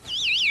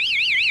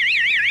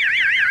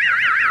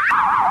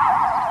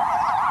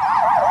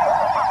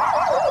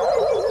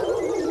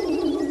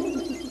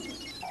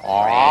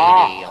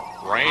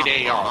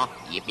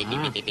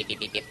Radio.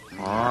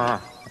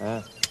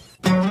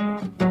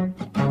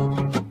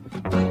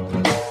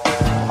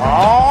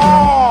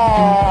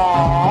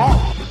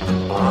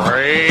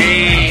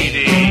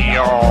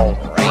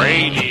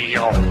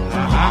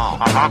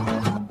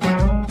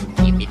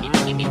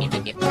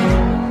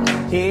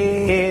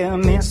 Here,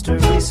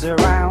 mystery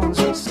surrounds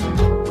us.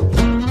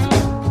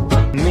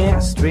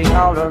 Mystery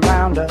all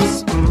around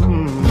us.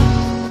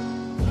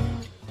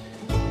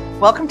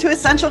 Welcome to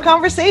Essential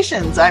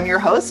Conversations. I'm your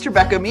host,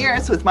 Rebecca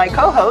Mears, with my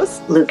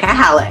co-host, Luca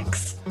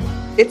Hallex.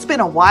 It's been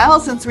a while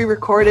since we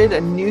recorded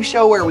a new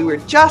show where we were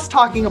just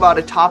talking about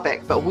a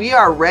topic, but we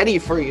are ready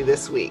for you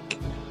this week.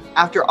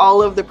 After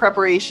all of the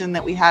preparation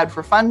that we had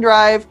for Fund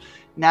Drive,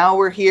 now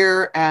we're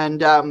here,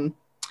 and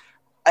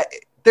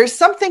there's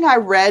something I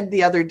read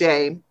the other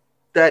day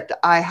that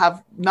I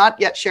have not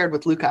yet shared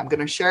with Luca. I'm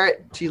going to share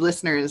it to you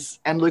listeners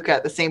and Luca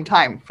at the same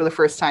time for the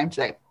first time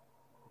today.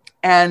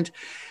 And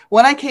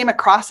when I came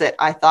across it,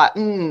 I thought,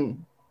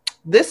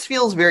 this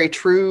feels very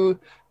true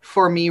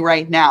for me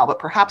right now, but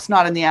perhaps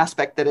not in the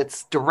aspect that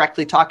it's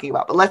directly talking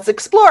about. But let's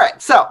explore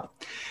it. So,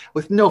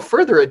 with no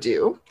further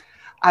ado,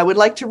 I would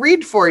like to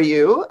read for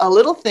you a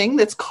little thing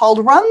that's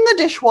called Run the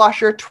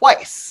Dishwasher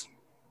Twice.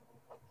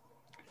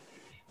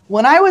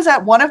 When I was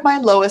at one of my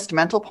lowest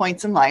mental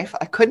points in life,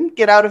 I couldn't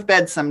get out of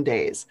bed some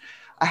days.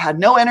 I had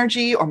no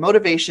energy or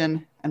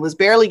motivation and was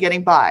barely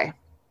getting by.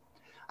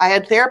 I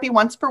had therapy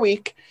once per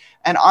week,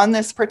 and on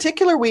this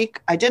particular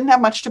week, I didn't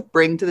have much to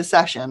bring to the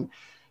session.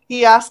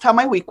 He asked how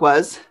my week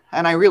was,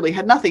 and I really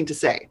had nothing to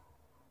say.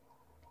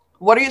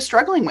 "What are you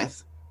struggling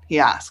with?" he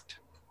asked.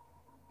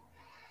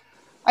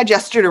 I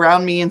gestured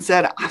around me and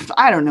said,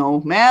 "I don't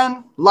know,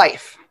 man,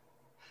 life."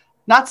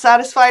 Not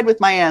satisfied with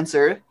my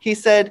answer, he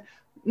said,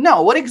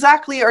 "No, what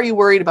exactly are you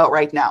worried about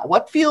right now?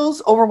 What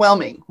feels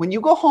overwhelming? When you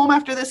go home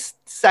after this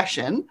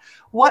session,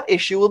 what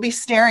issue will be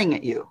staring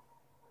at you?"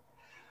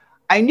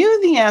 I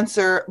knew the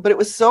answer, but it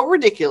was so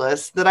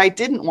ridiculous that I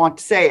didn't want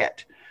to say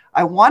it.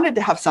 I wanted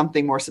to have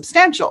something more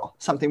substantial,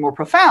 something more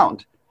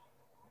profound,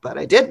 but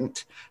I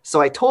didn't.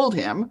 So I told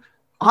him,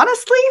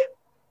 honestly,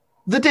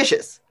 the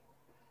dishes.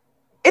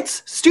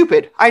 It's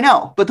stupid, I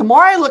know, but the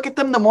more I look at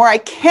them, the more I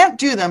can't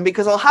do them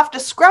because I'll have to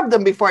scrub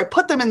them before I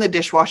put them in the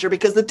dishwasher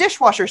because the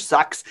dishwasher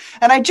sucks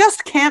and I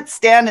just can't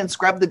stand and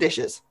scrub the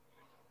dishes.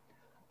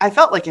 I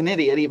felt like an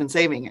idiot even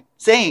saying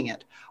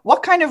it.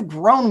 What kind of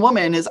grown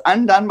woman is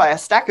undone by a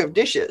stack of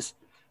dishes?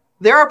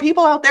 There are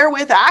people out there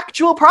with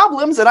actual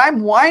problems and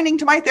I'm whining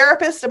to my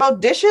therapist about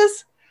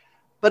dishes?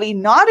 But he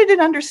nodded in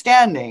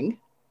understanding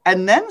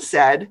and then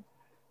said,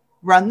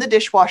 "Run the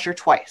dishwasher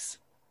twice."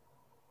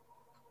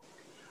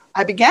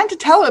 I began to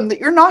tell him that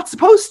you're not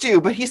supposed to,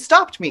 but he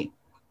stopped me.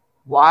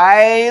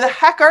 "Why the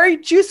heck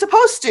aren't you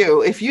supposed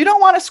to? If you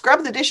don't want to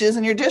scrub the dishes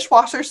and your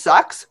dishwasher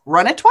sucks,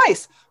 run it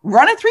twice.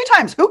 Run it 3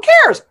 times. Who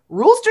cares?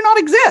 Rules do not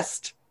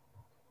exist."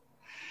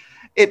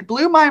 It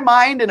blew my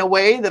mind in a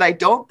way that I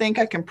don't think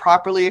I can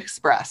properly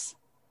express.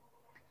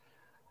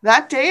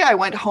 That day, I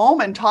went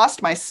home and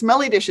tossed my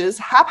smelly dishes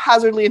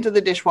haphazardly into the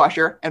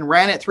dishwasher and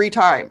ran it 3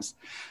 times.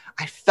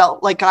 I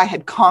felt like I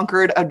had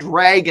conquered a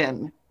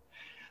dragon.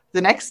 The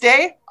next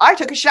day, I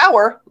took a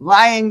shower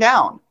lying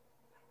down.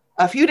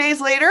 A few days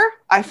later,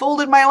 I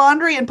folded my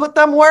laundry and put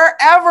them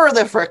wherever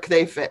the frick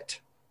they fit.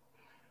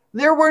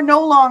 There were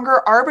no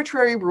longer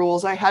arbitrary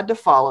rules I had to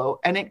follow,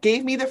 and it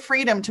gave me the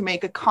freedom to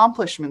make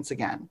accomplishments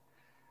again.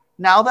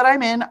 Now that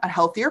I'm in a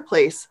healthier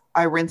place,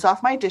 I rinse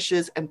off my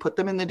dishes and put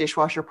them in the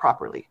dishwasher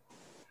properly.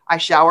 I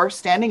shower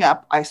standing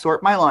up, I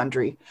sort my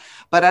laundry.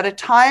 But at a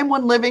time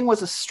when living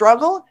was a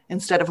struggle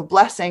instead of a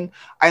blessing,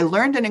 I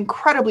learned an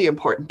incredibly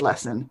important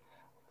lesson.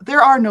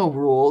 There are no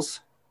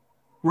rules.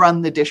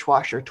 Run the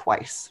dishwasher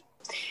twice.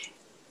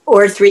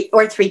 Or three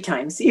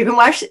times. You can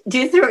run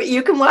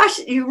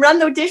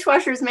the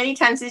dishwasher as many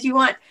times as you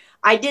want.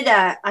 I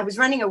was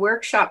running a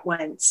workshop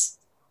once,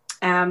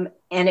 and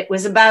it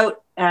was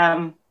about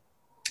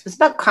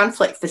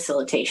conflict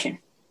facilitation.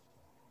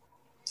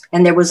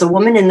 And there was a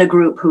woman in the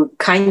group who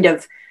kind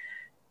of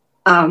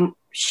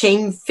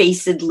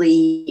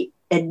shamefacedly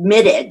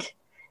admitted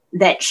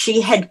that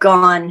she had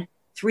gone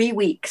 3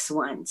 weeks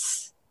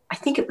once. I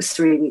think it was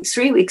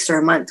 3 weeks or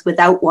a month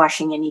without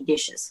washing any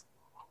dishes.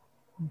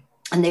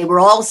 And they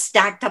were all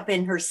stacked up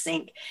in her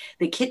sink.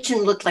 The kitchen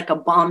looked like a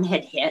bomb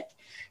had hit.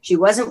 She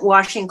wasn't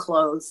washing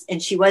clothes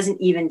and she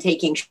wasn't even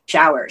taking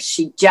showers.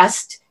 She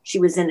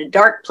was in a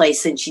dark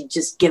place and she'd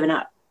just given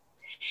up.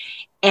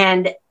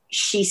 And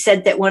she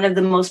said that one of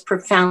the most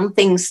profound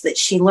things that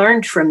she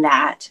learned from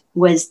that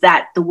was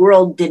that the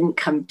world didn't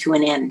come to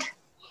an end.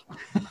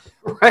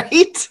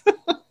 Right?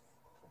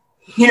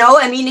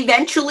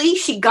 Eventually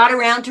she got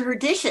around to her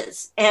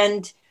dishes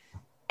and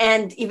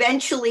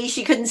eventually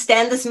she couldn't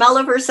stand the smell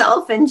of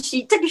herself and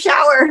she took a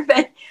shower.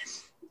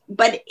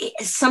 But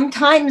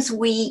sometimes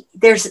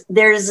there's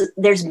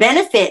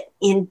benefit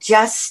in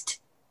just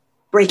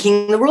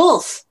breaking the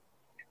rules.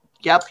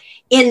 Yep.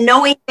 In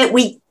knowing that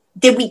we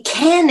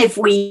can, if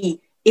we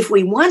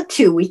want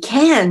to, we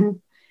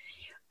can.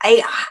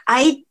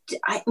 I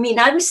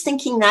was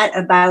thinking that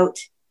about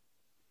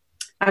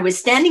I was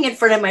standing in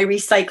front of my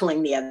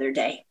recycling the other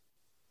day,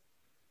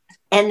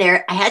 and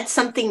I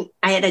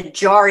had a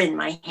jar in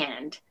my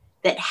hand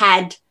that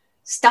had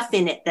stuff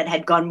in it that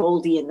had gone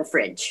moldy in the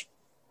fridge.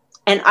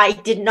 And I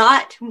did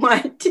not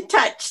want to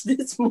touch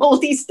this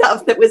moldy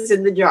stuff that was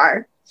in the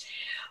jar.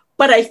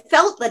 But I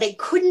felt that I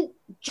couldn't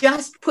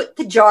just put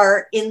the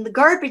jar in the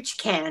garbage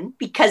can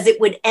because it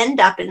would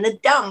end up in the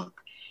dump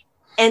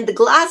and the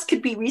glass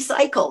could be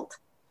recycled.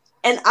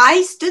 And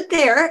I stood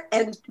there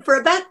and for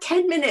about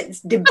 10 minutes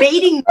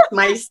debating with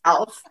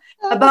myself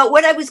about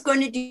what I was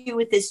going to do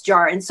with this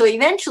jar. And so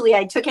eventually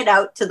I took it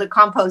out to the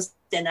compost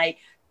and I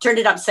turned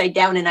it upside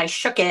down and I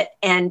shook it.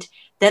 And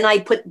then I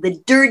put the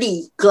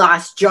dirty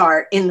glass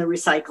jar in the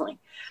recycling.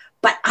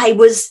 But I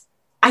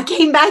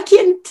came back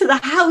into the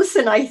house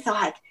and I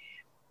thought,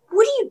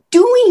 what are you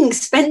doing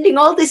spending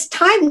all this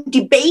time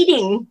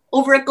debating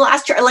over a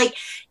glass jar? Like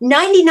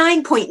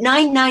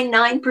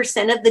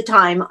 99.999% of the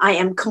time, I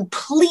am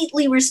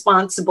completely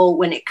responsible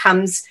when it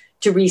comes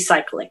to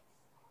recycling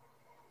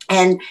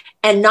and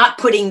not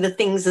putting the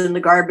things in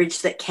the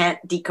garbage that can't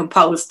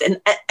decompose.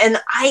 And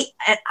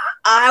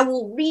I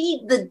will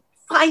read the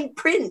fine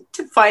print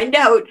to find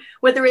out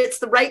whether it's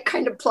the right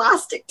kind of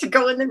plastic to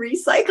go in the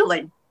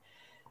recycling.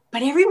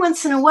 But every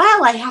once in a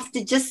while, I have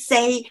to just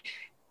say,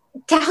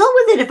 to hell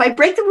with it. If I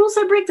break the rules,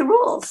 I break the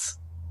rules.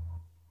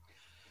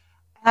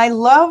 I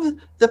love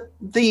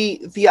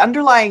the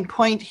underlying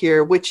point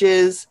here, which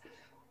is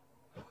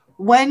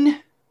when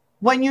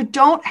you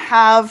don't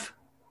have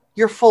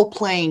your full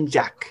playing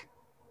deck,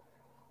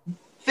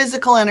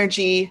 physical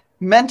energy,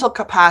 mental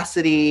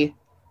capacity,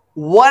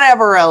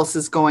 whatever else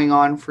is going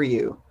on for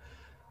you,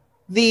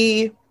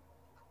 the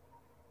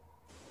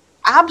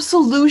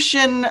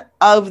absolution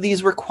of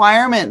these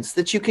requirements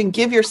that you can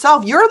give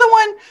yourself. You're the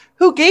one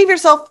who gave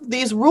yourself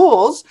these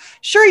rules.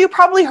 Sure, you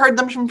probably heard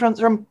them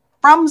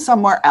from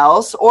somewhere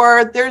else,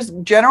 or there's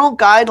general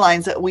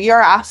guidelines that we are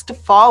asked to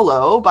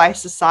follow by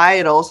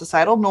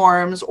societal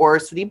norms or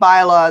city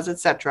bylaws,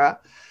 etc.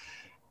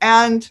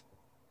 And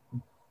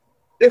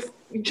if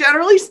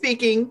generally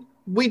speaking,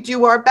 we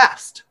do our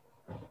best.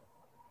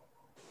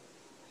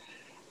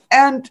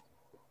 And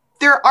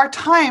there are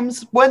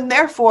times when,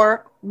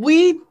 therefore,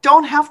 we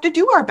don't have to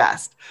do our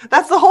best.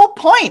 That's the whole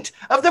point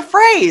of the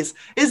phrase,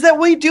 is that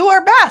we do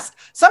our best.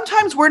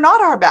 Sometimes we're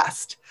not our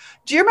best.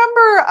 Do you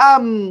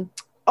remember,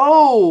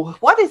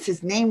 what is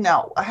his name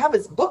now? I have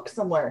his book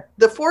somewhere.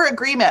 The Four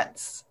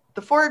Agreements.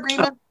 The Four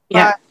Agreements?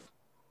 Yeah.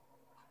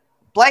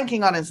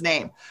 Blanking on his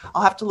name.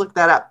 I'll have to look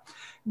that up.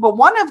 But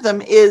one of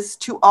them is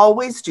to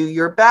always do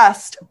your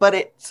best, but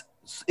it's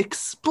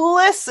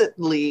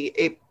explicitly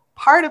a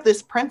part of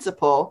this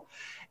principle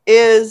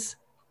is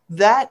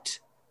that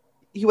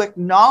you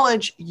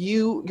acknowledge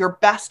your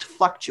best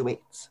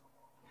fluctuates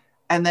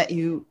and that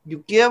you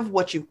give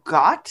what you've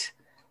got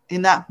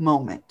in that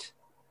moment.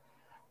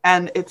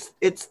 And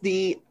it's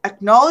the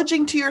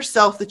acknowledging to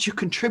yourself that you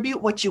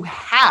contribute what you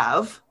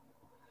have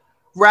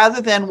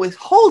rather than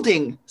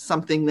withholding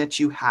something that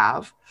you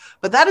have.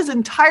 But that is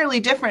entirely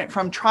different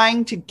from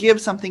trying to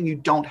give something you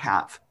don't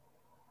have,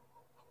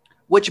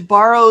 which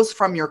borrows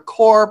from your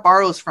core,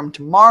 borrows from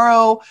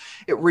tomorrow.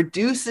 It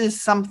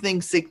reduces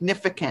something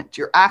significant,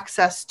 your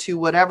access to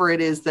whatever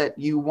it is that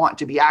you want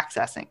to be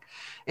accessing.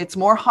 It's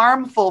more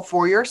harmful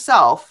for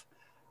yourself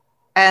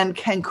and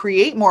can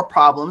create more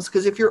problems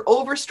because if you're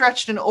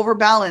overstretched and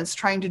overbalanced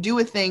trying to do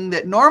a thing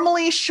that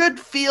normally should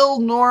feel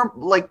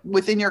like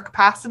within your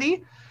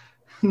capacity,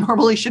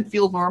 normally should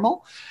feel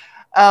normal,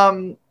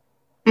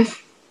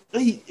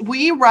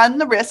 we run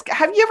the risk.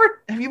 Have you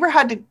ever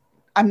had to,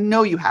 I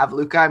know you have,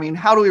 Luca. I mean,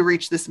 how do we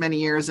reach this many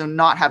years and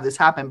not have this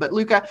happen? But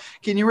Luca,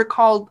 can you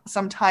recall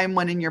some time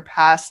when in your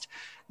past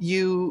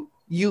you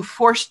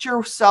forced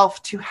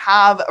yourself to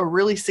have a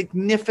really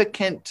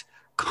significant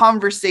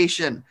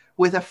conversation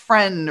with a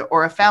friend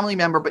or a family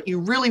member, but you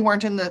really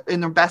weren't in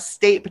the best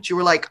state, but you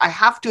were like, I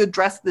have to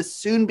address this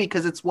soon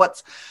because it's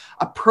what's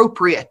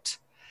appropriate.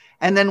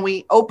 And then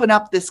we open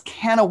up this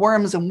can of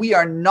worms and we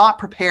are not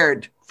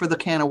prepared for the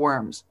can of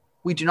worms.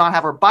 We do not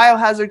have our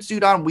biohazard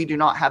suit on. We do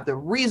not have the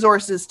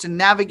resources to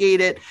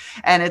navigate it.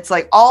 And it's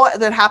like all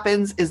that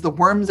happens is the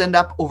worms end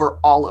up over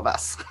all of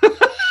us.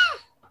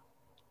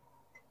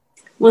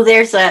 Well,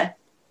 there's a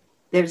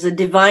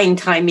divine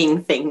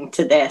timing thing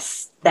to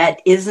this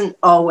that isn't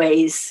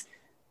always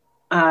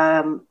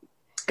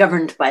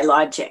governed by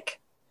logic.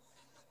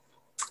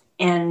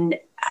 And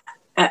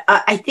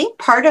I think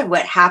part of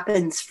what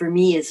happens for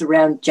me is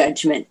around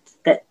judgment,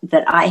 that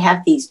I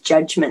have these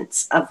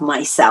judgments of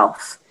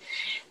myself,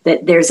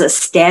 that there's a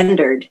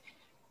standard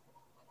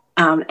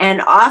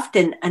and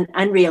often an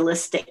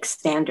unrealistic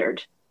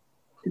standard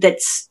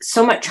that's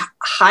so much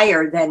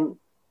higher than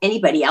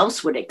anybody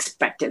else would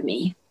expect of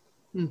me,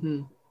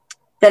 mm-hmm.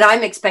 that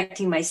I'm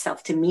expecting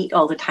myself to meet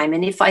all the time.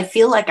 And if I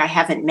feel like I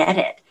haven't met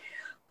it,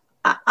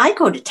 I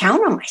go to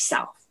town on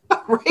myself.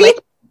 Right? Like,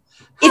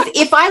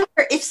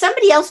 if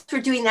somebody else were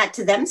doing that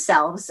to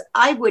themselves,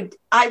 I would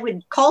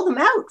call them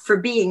out for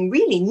being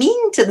really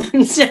mean to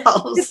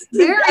themselves. It's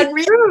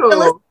very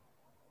true.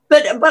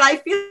 but I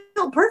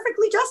feel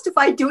perfectly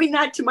justified doing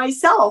that to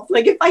myself.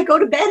 Like if I go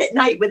to bed at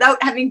night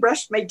without having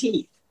brushed my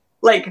teeth,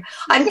 like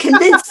I'm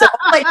convinced that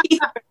all my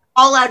teeth are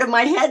all out of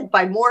my head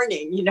by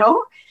morning, you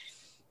know?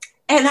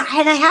 And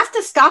I have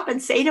to stop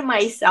and say to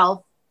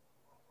myself,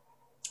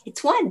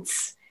 it's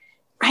once,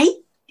 right?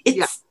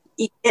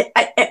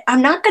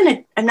 I'm not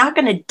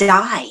gonna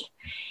die.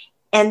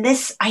 And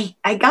this, I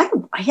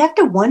have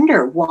to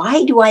wonder,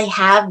 why do I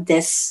have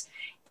this,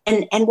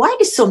 and why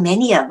do so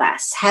many of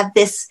us have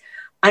this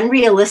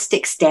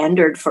unrealistic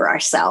standard for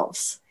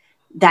ourselves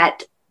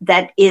that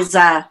is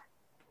a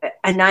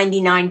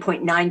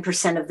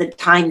 99.9% of the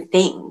time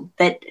thing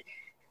that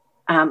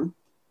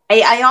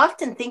I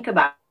often think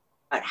about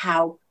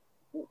how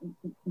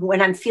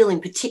when I'm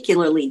feeling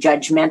particularly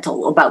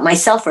judgmental about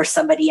myself or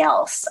somebody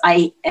else,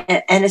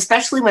 and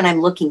especially when I'm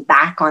looking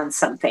back on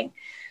something,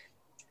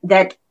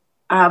 that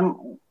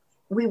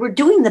we were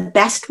doing the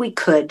best we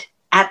could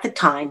at the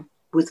time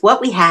with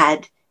what we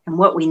had and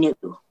what we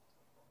knew.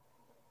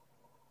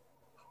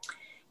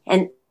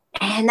 And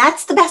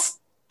that's the best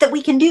that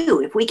we can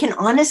do. If we can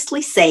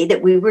honestly say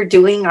that we were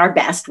doing our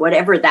best,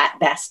 whatever that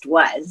best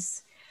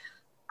was,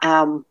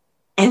 and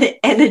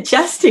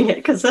adjusting it,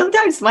 because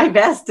sometimes my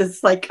best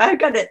is like, I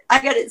got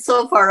it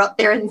so far up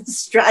there in the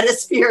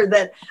stratosphere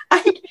that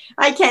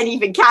I can't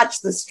even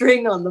catch the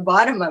string on the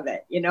bottom of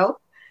it, you know?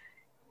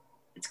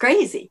 It's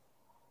crazy.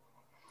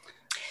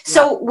 Yeah.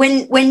 So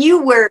when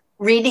you were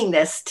reading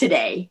this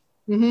today,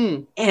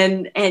 mm-hmm.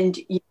 and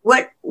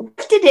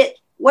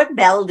what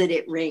bell did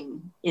it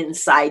ring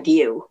inside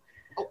you?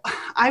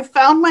 I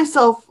found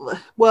myself,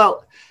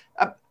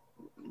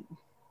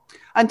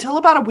 until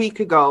about a week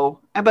ago,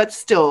 but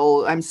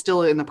still, I'm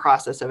still in the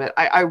process of it.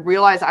 I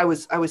realized I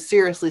was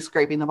seriously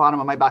scraping the bottom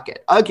of my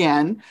bucket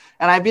again.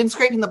 And I've been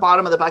scraping the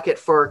bottom of the bucket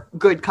for a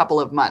good couple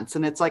of months.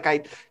 And it's like,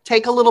 I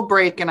take a little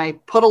break and I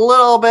put a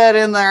little bit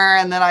in there.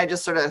 And then I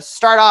just sort of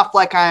start off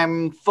like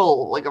I'm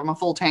full, like I'm a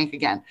full tank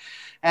again.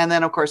 And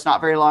then, of course,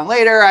 not very long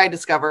later, I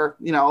discover,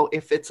 you know,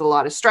 if it's a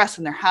lot of stress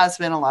and there has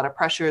been a lot of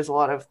pressures, a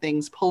lot of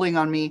things pulling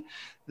on me,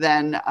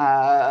 then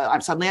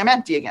I'm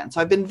empty again.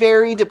 So I've been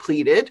very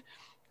depleted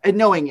and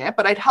knowing it,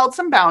 but I'd held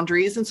some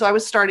boundaries. And so I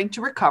was starting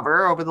to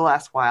recover over the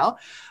last while.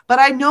 But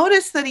I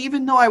noticed that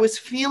even though I was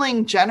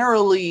feeling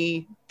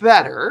generally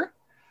better,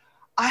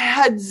 I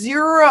had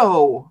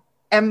zero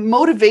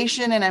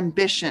motivation and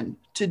ambition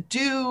to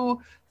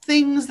do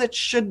things that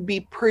should be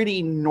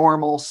pretty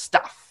normal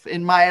stuff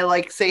in my,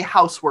 like, say,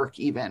 housework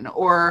even,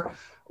 or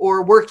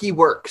worky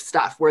work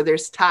stuff where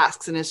there's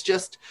tasks. And it's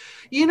just,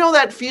 you know,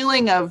 that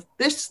feeling of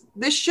this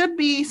should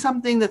be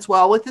something that's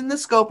well within the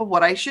scope of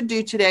what I should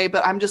do today.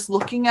 But I'm just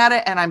looking at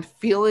it and I'm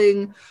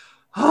feeling,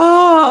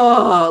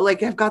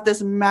 like I've got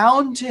this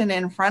mountain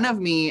in front of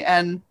me.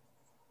 And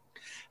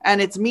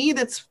it's me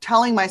that's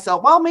telling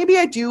myself, well, maybe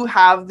I do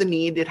have the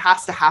need. It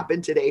has to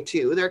happen today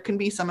too. There can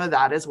be some of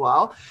that as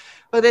well.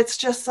 But it's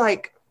just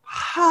like,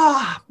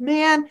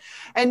 man.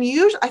 And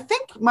I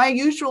think my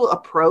usual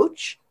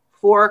approach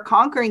for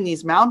conquering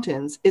these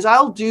mountains is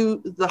I'll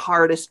do the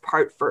hardest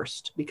part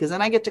first, because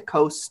then I get to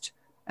coast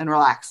and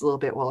relax a little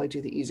bit while I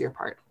do the easier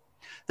part.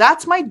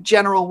 That's my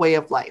general way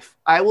of life.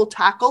 I will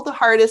tackle the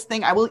hardest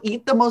thing. I will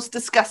eat the most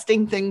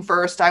disgusting thing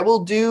first. I will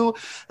do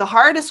the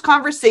hardest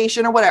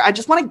conversation or whatever. I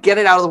just want to get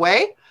it out of the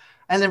way.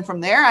 And then from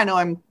there, I know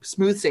I'm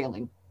smooth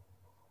sailing.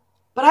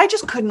 But I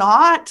just could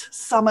not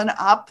summon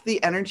up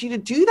the energy to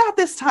do that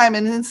this time.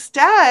 And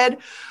instead,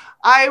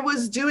 I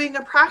was doing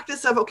a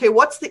practice of, okay,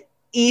 what's the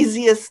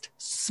easiest,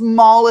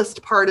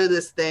 smallest part of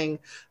this thing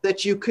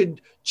that you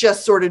could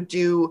just sort of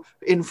do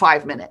in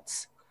 5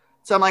 minutes?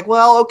 So I'm like,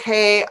 well,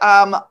 okay,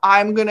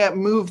 I'm going to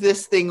move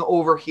this thing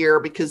over here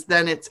because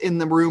then it's in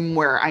the room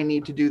where I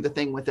need to do the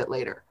thing with it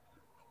later.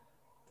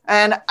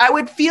 And I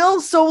would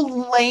feel so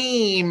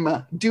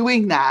lame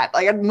doing that.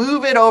 Like I'd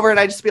move it over and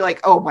I'd just be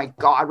like, oh my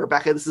God,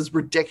 Rebecca, this is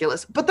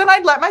ridiculous. But then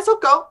I'd let myself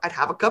go. I'd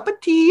have a cup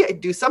of tea.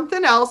 I'd do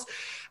something else.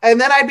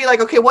 And then I'd be like,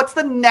 okay, what's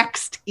the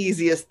next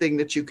easiest thing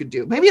that you could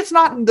do? Maybe it's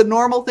not the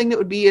normal thing that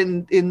would be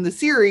in the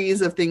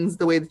series of things,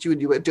 the way that you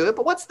would do it,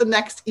 but what's the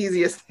next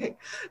easiest thing?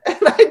 And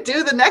I'd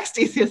do the next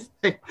easiest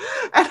thing.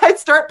 And I'd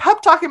start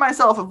pep talking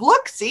myself of,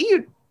 look,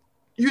 see,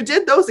 you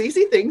did those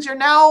easy things. You're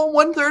now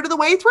 1/3 of the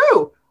way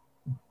through.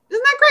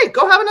 Isn't that great?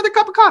 Go have another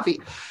cup of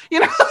coffee. You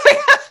know,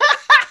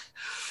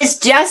 it's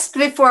just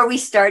before we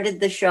started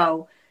the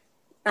show,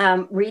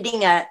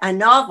 reading a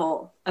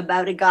novel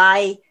about a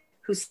guy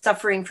who's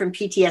suffering from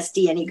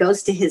PTSD, and he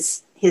goes to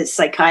his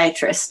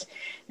psychiatrist,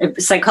 a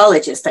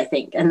psychologist, I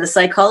think. And the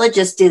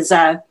psychologist is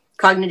a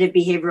cognitive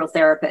behavioral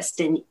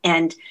therapist.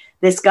 And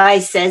this guy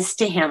says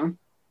to him,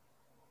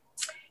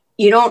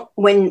 you don't,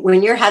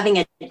 when you're having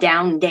a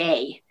down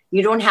day,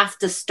 you don't have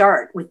to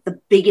start with the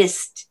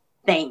biggest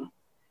thing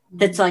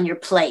that's on your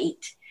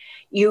plate.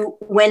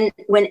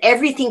 When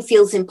everything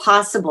feels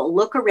impossible,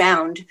 look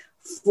around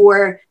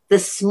for the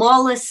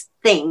smallest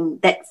thing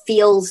that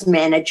feels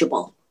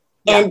manageable.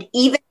 Yeah. And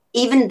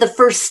even the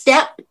first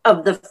step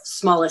of the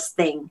smallest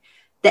thing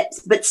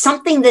but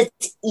something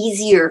that's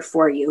easier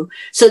for you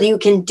so that you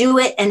can do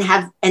it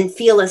and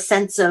feel a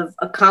sense of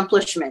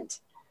accomplishment.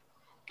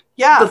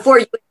 Yeah. Before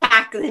you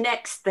attack the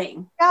next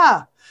thing.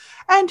 Yeah.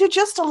 And to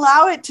just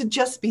allow it to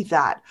just be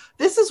that.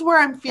 This is where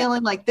I'm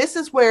feeling like this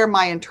is where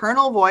my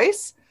internal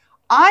voice,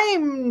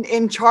 I'm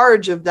in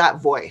charge of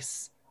that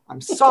voice. I'm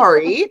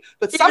sorry,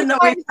 but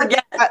sometimes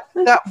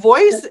that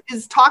voice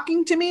is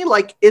talking to me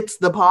like it's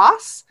the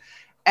boss,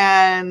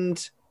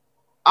 and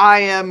I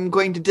am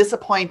going to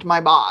disappoint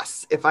my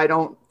boss if I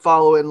don't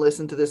follow and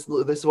listen to this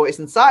voice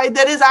inside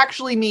that is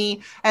actually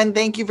me. And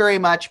thank you very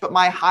much. But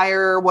my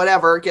higher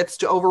whatever gets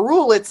to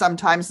overrule it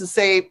sometimes to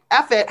say,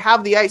 F it,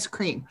 have the ice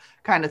cream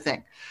kind of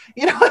thing.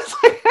 You know, it's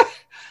like,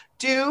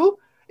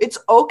 it's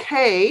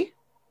okay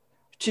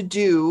to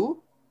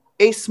do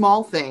a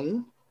small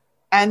thing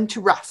and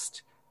to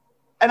rest.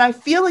 And I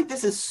feel like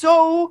this is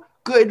so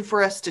good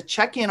for us to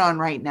check in on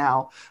right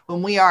now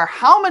when we are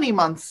how many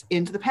months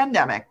into the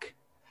pandemic.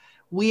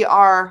 We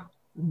are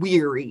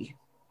weary.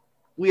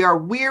 We are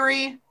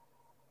weary.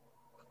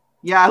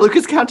 Yeah,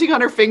 Luca's counting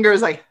on her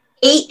fingers. Like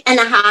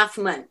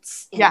 8.5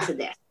 months into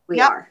this. We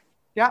are.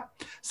 Yeah.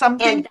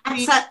 Something.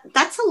 And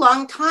that's a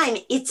long time.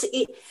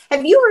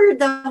 Have you heard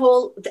the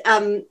whole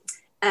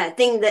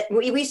thing that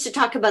we used to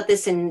talk about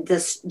this in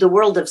the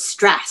world of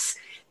stress,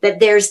 that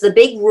there's the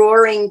big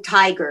roaring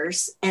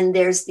tigers and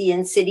there's the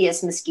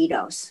insidious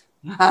mosquitoes.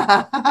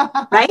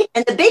 Right?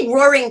 And the big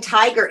roaring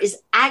tiger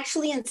is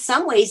actually in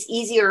some ways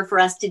easier for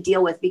us to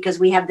deal with because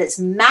we have this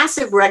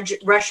massive rush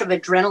of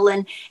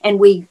adrenaline and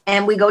we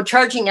go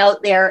charging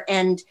out there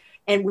and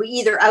we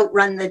either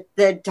outrun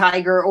the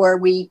tiger or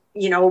we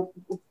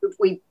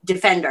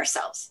defend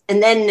ourselves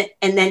and then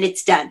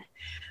it's done.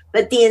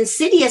 But the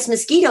insidious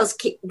mosquitoes,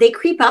 they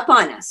creep up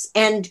on us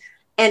and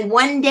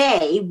one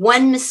day,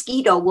 one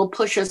mosquito will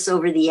push us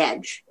over the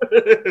edge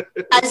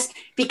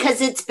because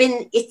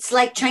it's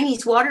like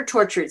Chinese water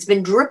torture. It's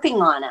been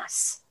dripping on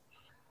us.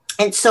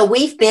 And so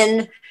we've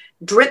been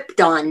dripped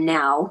on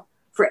now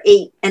for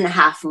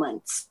 8.5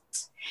 months.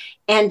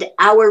 And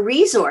our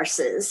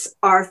resources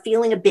are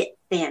feeling a bit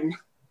thin.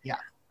 Yeah.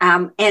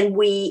 And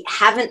we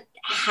haven't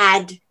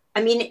had,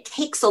 it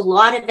takes a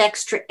lot of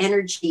extra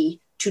energy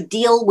to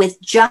deal with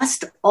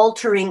just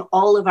altering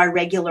all of our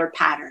regular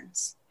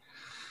patterns.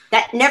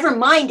 That never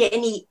mind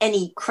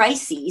any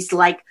crises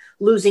like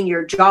losing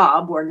your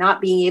job or not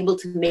being able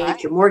to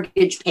make your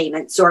mortgage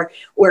payments or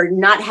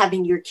not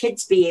having your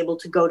kids be able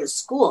to go to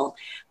school,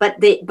 but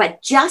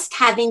just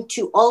having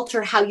to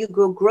alter how you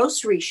go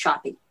grocery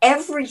shopping.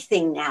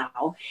 Everything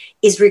now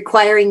is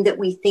requiring that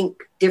we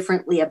think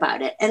differently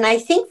about it. And I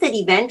think that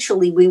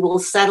eventually we will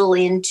settle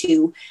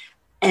into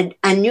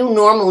a new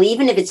normal,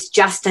 even if it's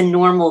just a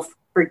normal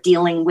for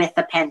dealing with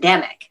a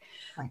pandemic.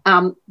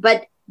 Right.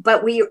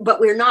 But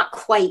we're not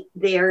quite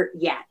there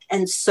yet.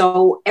 And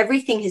so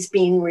everything has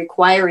been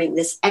requiring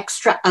this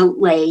extra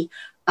outlay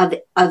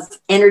of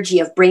energy,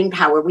 of brain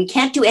power. We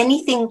can't do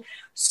anything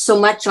so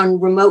much on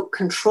remote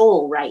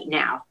control right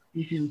now.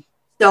 Mm-hmm.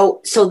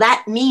 So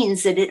that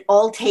means that it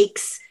all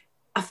takes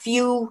a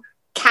few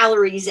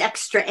calories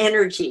extra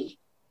energy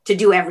to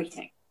do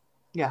everything.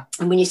 Yeah.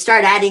 And when you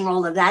start adding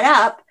all of that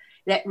up,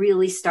 that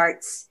really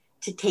starts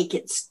to take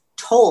its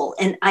toll.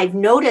 And I've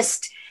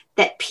noticed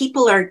that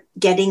people are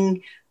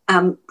getting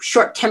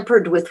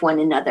short-tempered with one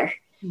another.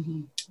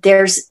 Mm-hmm.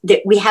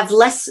 We have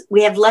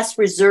less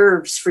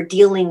reserves for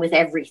dealing with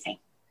everything.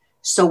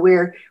 So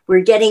we're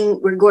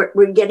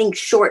getting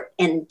short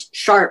and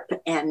sharp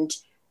and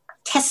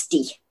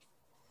testy,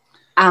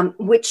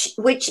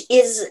 which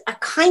is a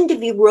kind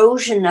of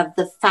erosion of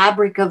the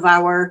fabric of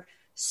our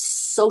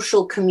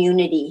social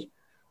community,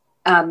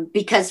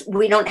 because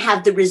we don't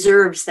have the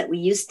reserves that we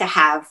used to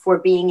have for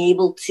being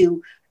able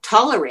to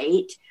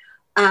tolerate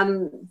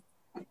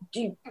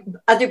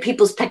other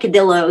people's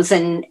peccadillos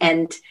and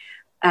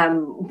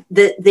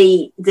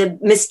the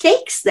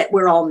mistakes that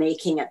we're all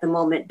making at the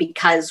moment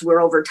because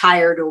we're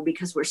overtired or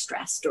because we're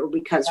stressed or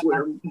because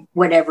we're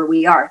whatever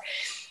we are.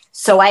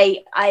 So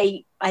I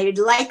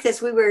like this.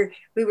 We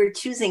were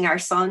choosing our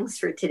songs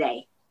for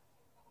today.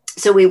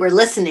 So we were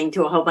listening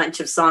to a whole bunch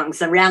of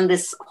songs around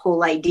this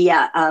whole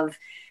idea of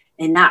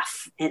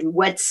enough and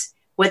what's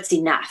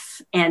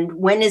enough and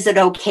when is it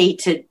okay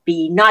to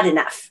be not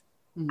enough.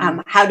 Mm-hmm.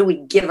 How do we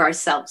give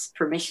ourselves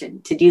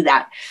permission to do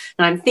that?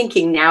 And I'm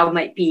thinking now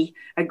might be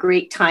a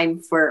great time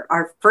for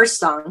our first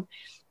song.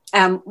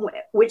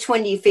 Which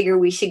one do you figure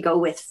we should go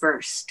with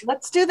first?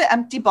 Let's do The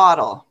Empty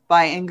Bottle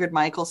by Ingrid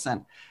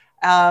Michaelson.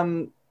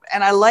 And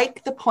I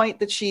like the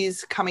point that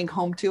she's coming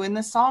home to in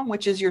this song,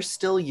 which is you're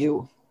still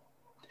you.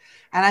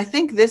 And I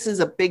think this is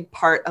a big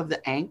part of the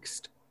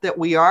angst that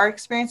we are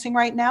experiencing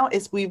right now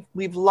is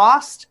we've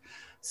lost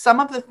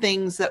some of the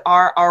things that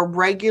are our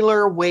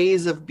regular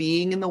ways of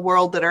being in the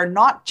world that are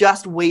not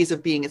just ways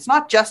of being. It's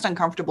not just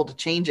uncomfortable to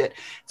change it.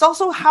 It's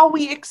also how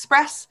we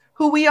express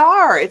who we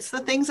are. It's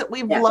the things that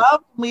we've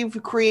loved,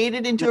 we've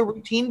created into a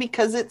routine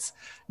because it's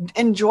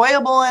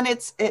enjoyable and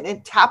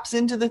it taps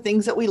into the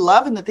things that we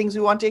love and the things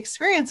we want to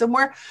experience. And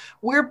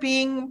we're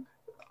being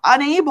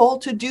unable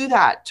to do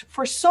that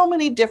for so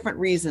many different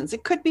reasons.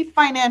 It could be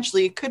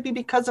financially, it could be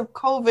because of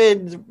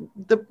COVID,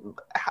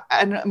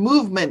 and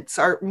movements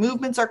are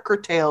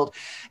curtailed.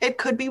 It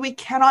could be we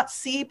cannot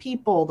see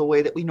people the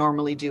way that we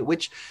normally do,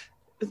 which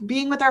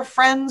being with our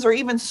friends or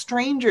even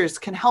strangers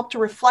can help to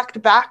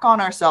reflect back on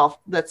ourselves,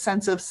 that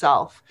sense of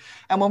self.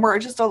 And when we're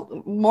just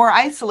more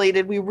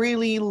isolated, we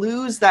really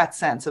lose that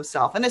sense of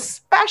self. And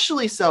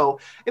especially so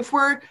if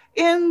we're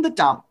in the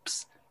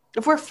dumps,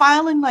 if we're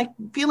feeling like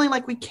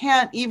we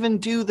can't even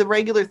do the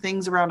regular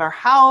things around our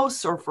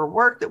house or for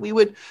work that we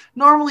would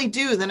normally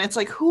do, then it's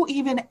like, who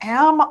even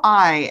am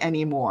I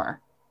anymore?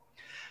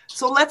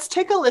 So let's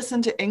take a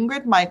listen to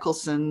Ingrid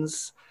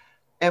Michaelson's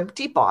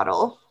Empty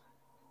Bottle,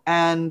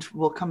 and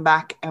we'll come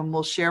back and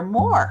we'll share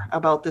more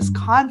about this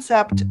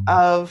concept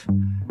of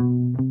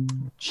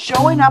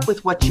showing up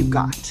with what you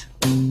got.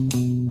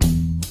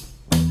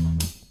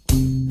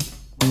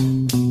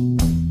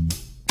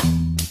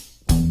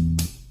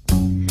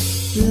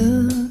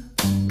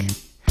 Look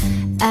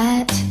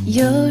at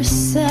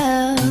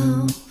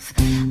yourself.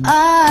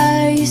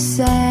 Are you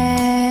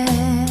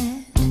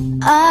sad?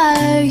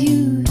 Are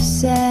you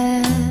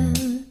sad?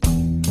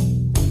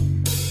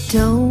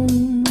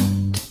 Don't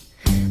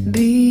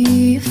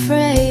be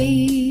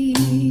afraid.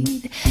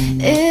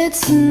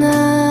 It's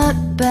not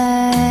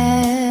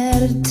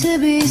bad to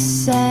be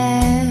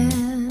sad.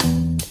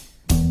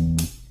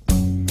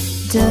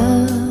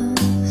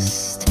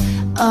 Dust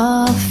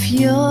off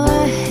your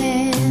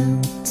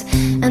hands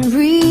and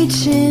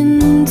reach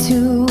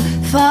into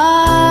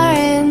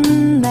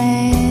foreign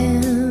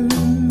lands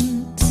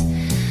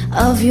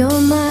of your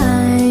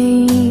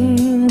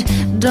mind.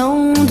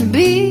 Don't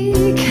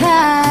be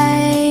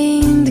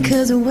kind,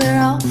 'cause we're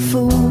all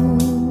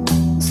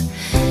fools,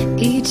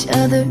 each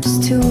other's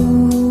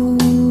tools.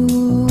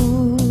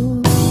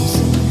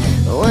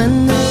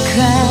 When the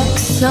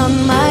cracks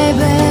on my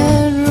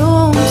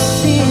bedroom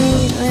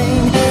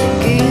ceiling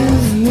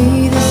give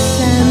me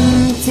this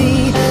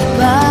empty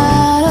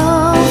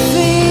bottle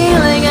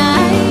feeling,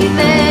 I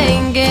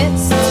think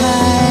it's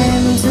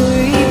time to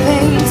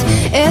repaint.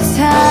 It's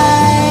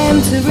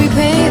time to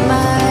repaint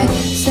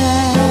myself.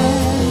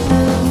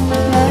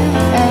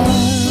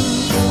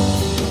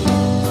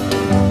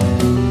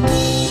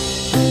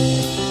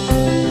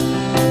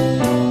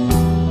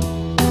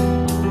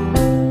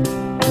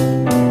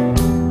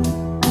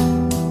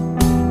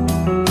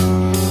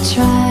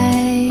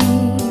 Try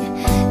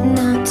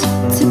not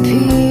to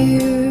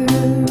peer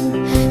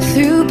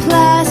through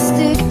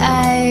plastic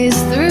eyes,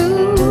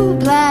 through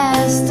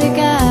plastic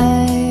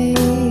eyes.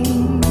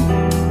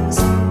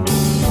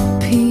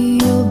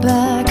 Peel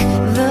back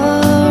the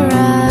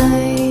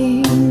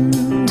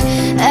rind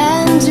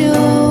and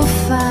you'll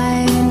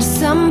find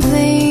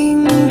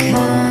something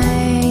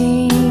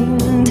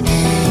kind.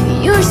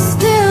 You're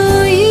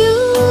still you.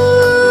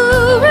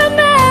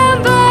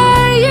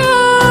 Remember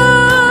your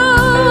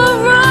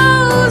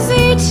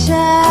rosy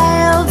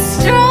child,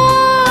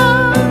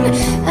 strong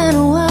and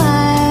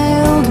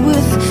wild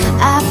with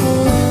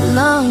apple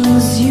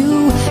lungs.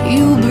 You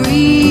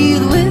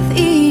breathe with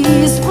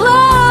ease,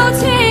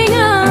 floating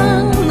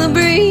on the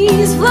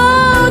breeze,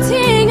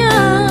 floating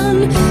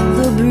on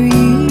the breeze.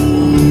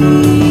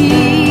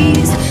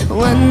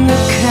 When the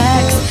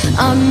cracks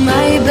on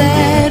my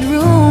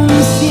bedroom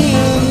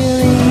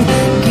ceiling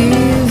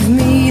give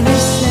me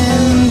this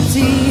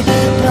empty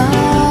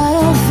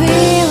bottle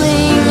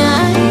feeling,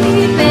 I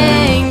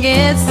think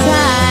it's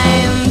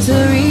time to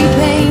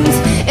repaint.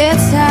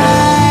 It's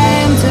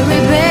time to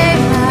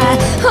repaint my.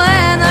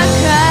 When the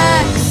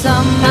cracks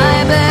on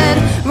my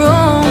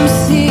bedroom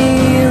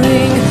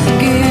ceiling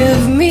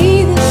give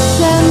me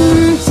this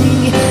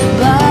empty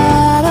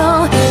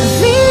bottle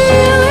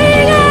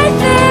feeling, I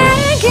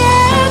think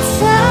it's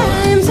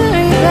time to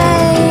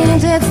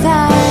repaint. It's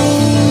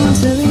time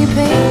to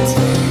repaint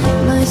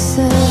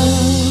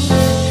myself.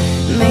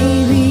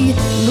 Maybe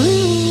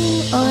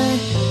blue or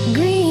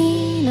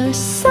green or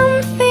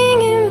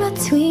something in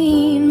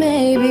between.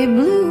 Maybe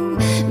blue,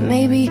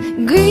 maybe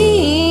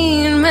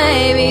green,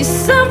 maybe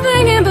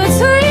something in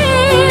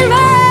between.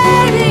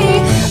 Maybe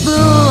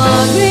blue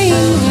or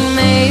green,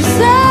 maybe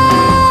something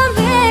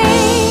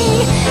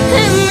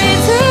in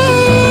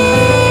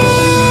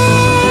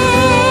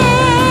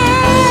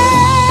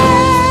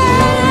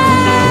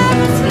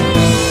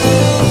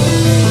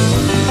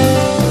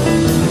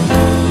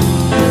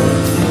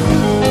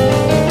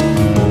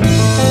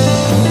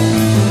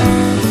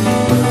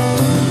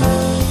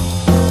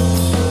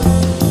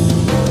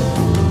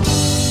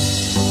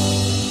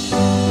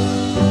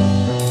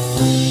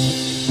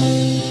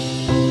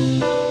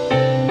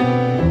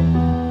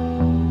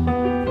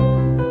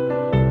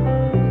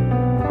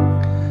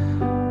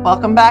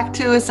Welcome back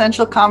to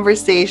Essential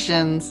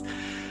Conversations.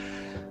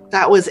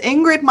 That was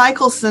Ingrid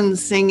Michelson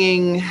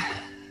singing.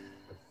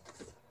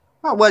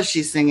 What was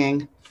she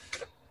singing?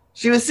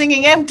 She was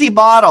singing Empty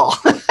Bottle.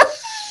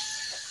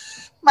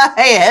 My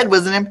head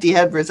was an empty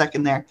head for a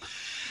second there.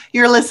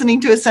 You're listening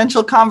to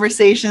Essential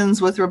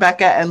Conversations with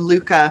Rebecca and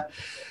Luca.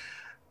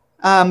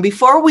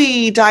 Before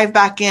we dive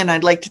back in,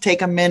 I'd like to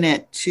take a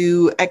minute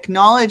to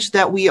acknowledge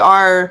that we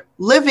are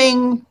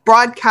living,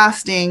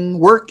 broadcasting,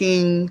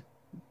 working,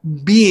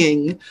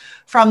 being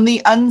from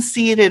the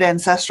unceded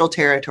ancestral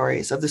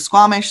territories of the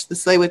Squamish, the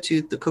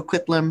Tsleil-Waututh, the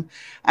Coquitlam,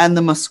 and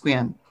the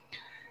Musqueam.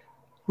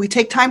 We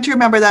take time to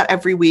remember that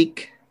every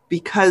week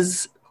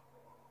because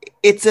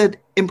it's an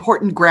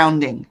important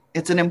grounding.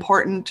 It's an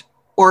important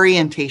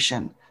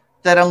orientation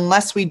that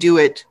unless we do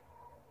it,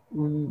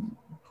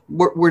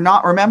 we're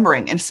not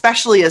remembering. And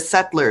especially as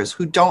settlers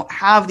who don't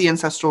have the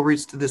ancestral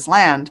roots to this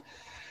land,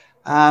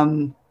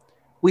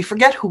 we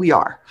forget who we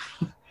are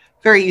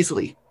very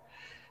easily,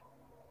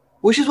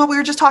 which is what we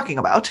were just talking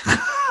about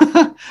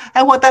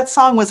and what that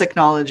song was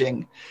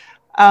acknowledging.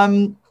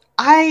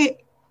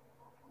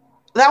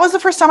 That was the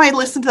first time I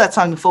listened to that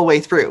song the full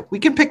way through. We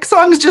can pick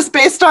songs just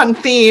based on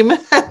theme,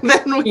 and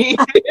then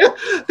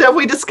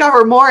we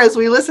discover more as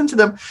we listen to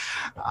them.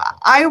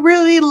 I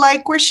really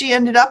like where she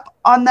ended up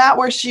on that,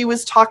 where she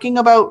was talking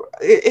about,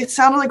 it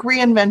sounded like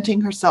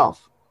reinventing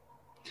herself.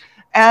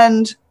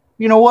 And,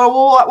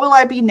 what will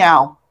I be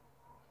now?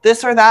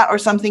 This or that or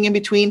something in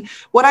between.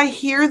 What I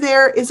hear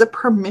there is a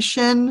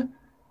permission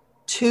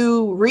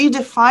to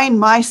redefine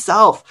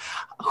myself.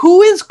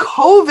 Who is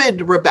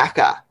COVID,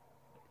 Rebecca?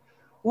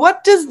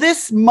 What does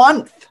this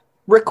month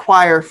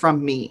require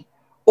from me?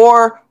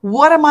 Or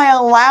what am I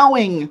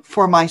allowing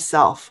for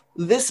myself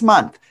this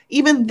month,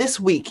 even this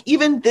week,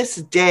 even this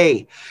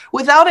day,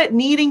 without it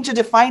needing to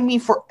define me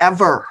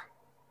forever,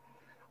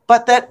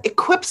 but that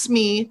equips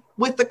me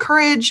with the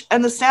courage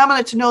and the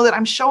stamina to know that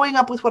I'm showing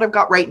up with what I've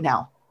got right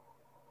now.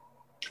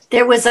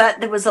 There was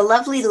a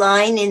lovely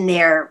line in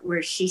there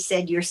where she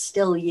said, "You're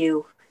still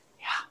you."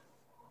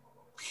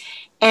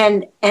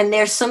 And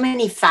there's so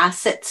many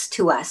facets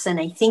to us. And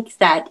I think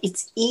that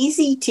it's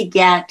easy to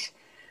get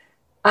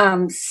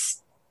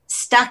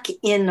stuck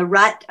in the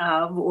rut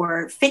of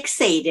or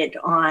fixated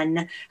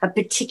on a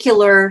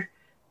particular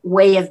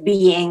way of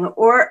being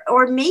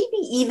or maybe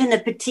even a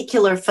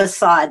particular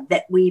facade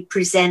that we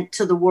present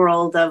to the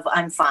world of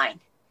I'm fine.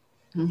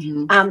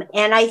 Mm-hmm.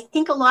 And I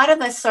think a lot of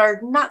us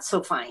are not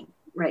so fine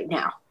right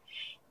now.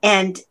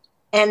 And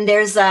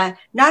there's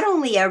not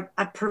only a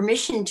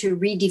permission to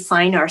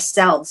redefine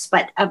ourselves,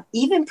 but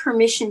even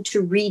permission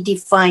to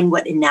redefine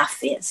what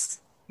enough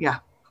is. Yeah.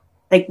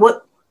 Like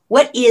what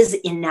is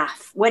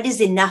enough? What is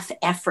enough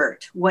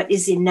effort? What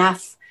is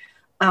enough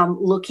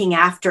looking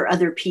after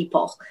other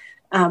people?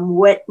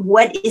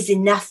 What is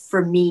enough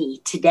for me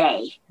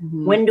today?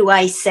 Mm-hmm. When do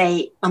I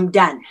say I'm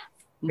done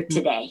for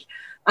today?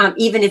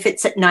 Even if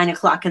it's at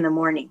 9:00 in the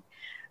morning.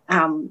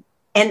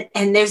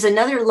 And there's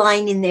another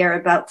line in there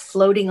about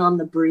floating on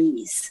the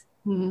breeze,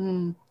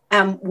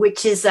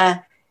 which is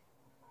the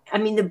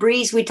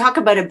breeze. We talk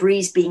about a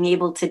breeze being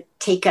able to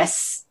take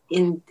us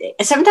in.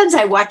 Sometimes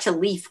I watch a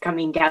leaf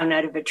coming down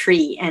out of a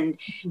tree, and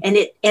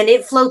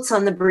it floats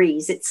on the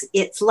breeze.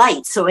 It's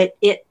light, so it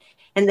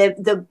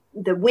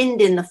the wind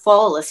in the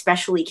fall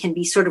especially can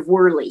be sort of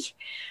whirly,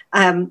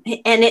 and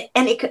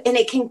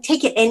it can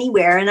take it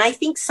anywhere. And I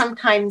think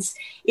sometimes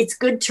it's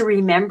good to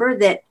remember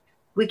that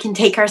we can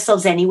take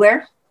ourselves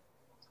anywhere.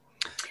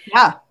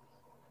 Yeah.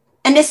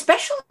 And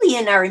especially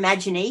in our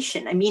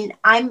imagination. I mean,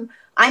 I'm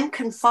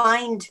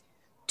confined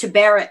to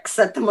barracks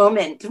at the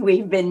moment.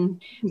 We've been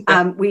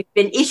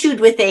issued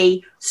with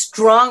a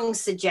strong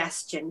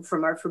suggestion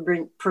from our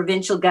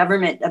provincial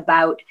government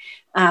about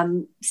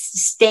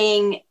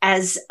staying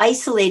as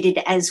isolated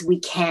as we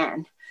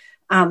can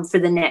for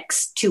the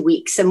next 2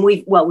 weeks. And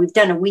we've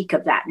done a week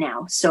of that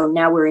now. So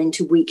now we're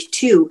into week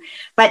 2.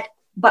 But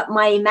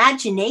my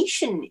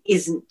imagination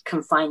isn't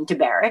confined to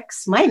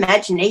barracks. My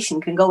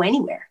imagination can go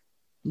anywhere.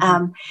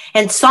 Mm-hmm.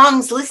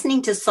 And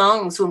listening to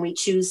songs when we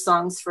choose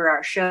songs for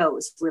our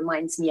shows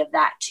reminds me of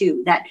that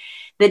too. That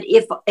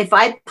if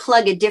I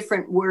plug a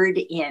different word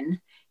in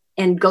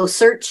and go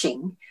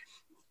searching,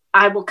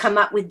 I will come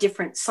up with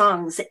different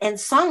songs and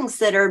songs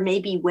that are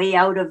maybe way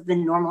out of the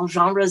normal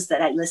genres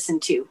that I listen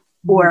to.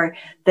 Or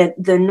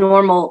the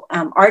normal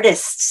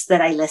artists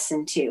that I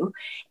listen to,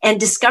 and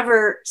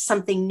discover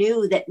something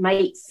new that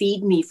might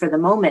feed me for the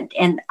moment.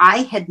 And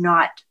I had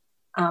not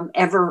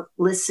ever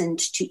listened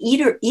to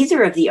either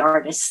of the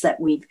artists that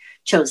we've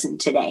chosen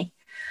today,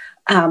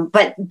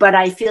 but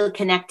I feel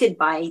connected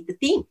by the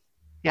theme.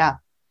 Yeah,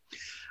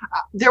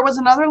 there was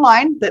another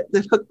line that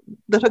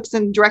hooks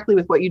in directly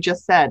with what you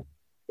just said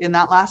in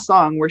that last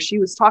song, where she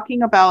was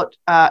talking about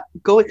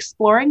go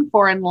exploring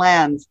foreign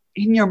lands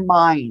in your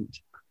mind.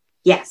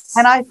 Yes.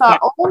 And I thought,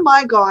 oh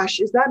my gosh,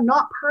 is that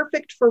not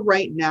perfect for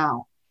right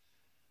now?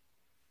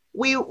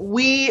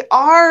 We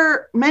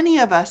are, many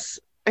of us,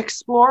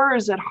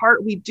 explorers at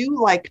heart. We do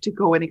like to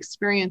go and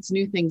experience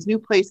new things, new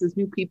places,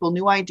 new people,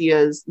 new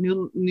ideas,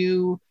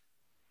 new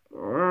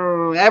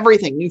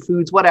everything, new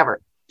foods,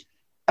 whatever.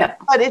 Yeah.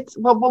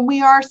 But when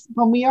we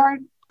are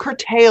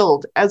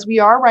curtailed as we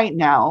are right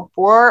now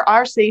for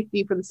our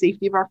safety, for the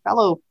safety of our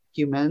fellow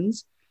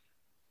humans,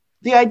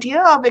 the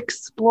idea of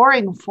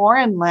exploring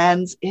foreign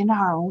lands in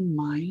our own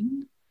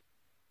mind,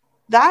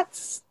 that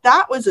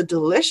was a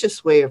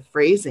delicious way of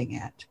phrasing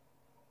it.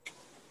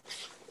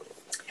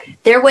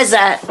 There was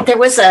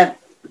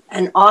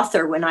an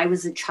author when I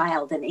was a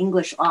child, an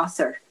English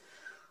author,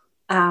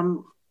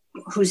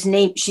 whose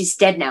name, she's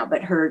dead now,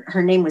 but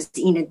her name was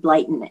Enid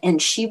Blyton,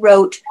 and she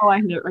wrote I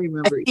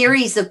remember a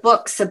series of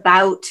books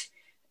about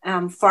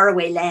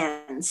faraway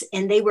lands,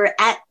 and they were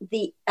at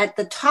the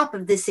top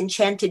of this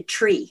enchanted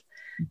tree,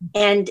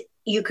 and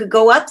you could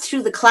go up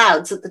through the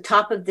clouds at the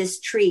top of this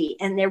tree,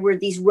 and there were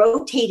these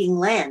rotating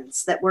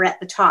lands that were at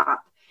the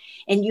top,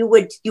 and you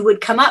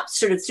would come up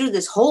sort of through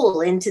this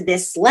hole into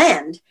this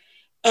land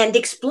and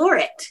explore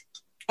it,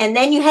 and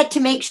then you had to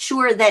make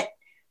sure that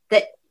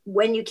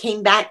when you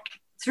came back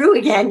through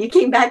again, you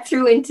came back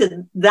through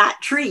into that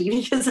tree,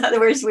 because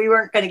otherwise we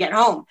weren't going to get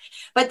home.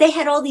 But they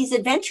had all these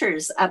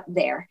adventures up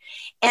there,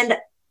 and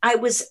I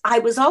was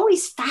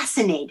always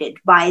fascinated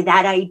by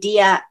that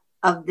idea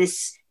of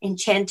this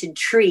enchanted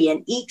tree,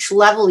 and each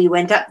level you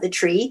went up the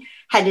tree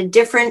had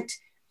different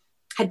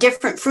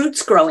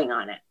fruits growing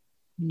on it,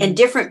 and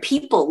different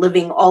people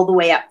living all the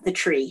way up the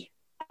tree.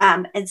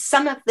 And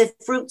some of the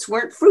fruits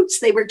weren't fruits;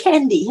 they were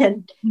candy,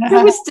 and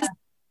it was just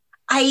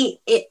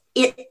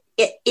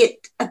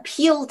it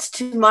appealed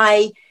to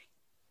my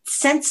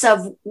sense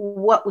of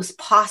what was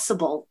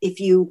possible if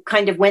you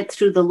kind of went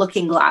through the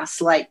looking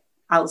glass, like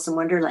Alice in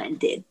Wonderland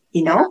did.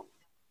 You know?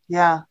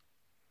 Yeah.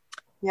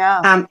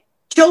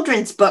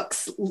 Children's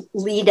books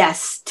lead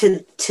us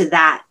to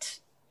that.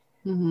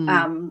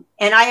 Mm-hmm.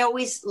 And I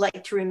always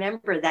like to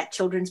remember that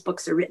children's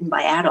books are written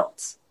by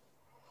adults.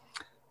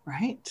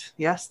 Right.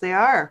 Yes, they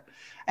are.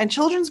 And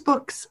children's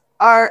books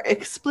are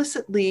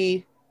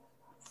explicitly,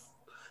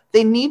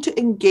 they need to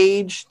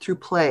engage through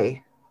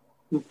play,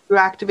 through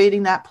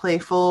activating that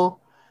playful,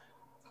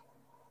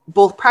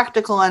 both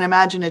practical and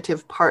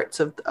imaginative parts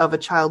of a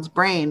child's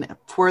brain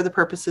for the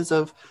purposes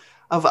of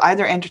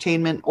either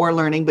entertainment or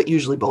learning, but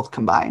usually both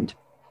combined.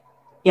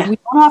 Yeah. We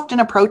don't often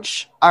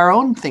approach our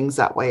own things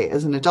that way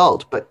as an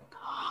adult, but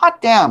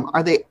hot damn,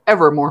 are they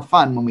ever more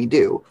fun when we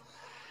do.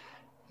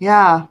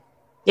 Yeah.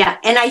 Yeah.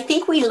 And I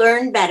think we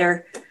learn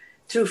better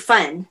through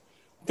fun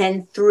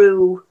than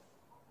through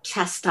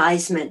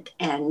chastisement.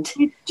 And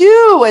we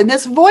do. And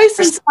this voice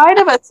inside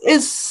of us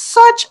is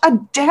such a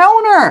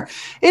downer.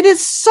 It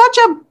is such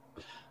a,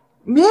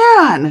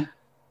 man,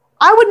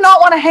 I would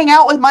not want to hang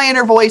out with my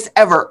inner voice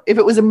ever. If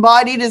it was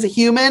embodied as a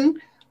human,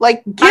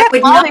 like, get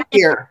out of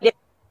here.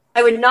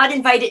 I would not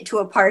invite it to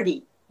a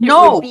party.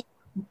 No.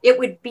 It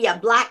would be a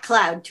black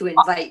cloud to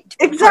invite to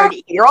exactly. a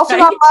party. You're also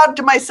not allowed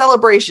to my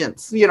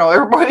celebrations,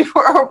 everybody,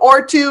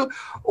 or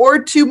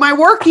to my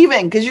work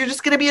even, because you're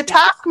just going to be a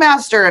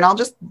taskmaster, and I'll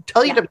just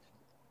tell you to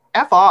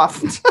F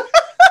off.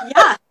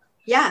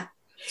 Yeah.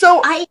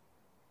 So I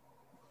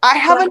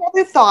have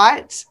another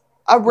thought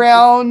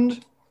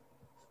around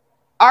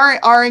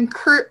our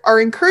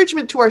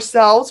encouragement to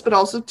ourselves, but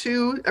also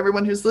to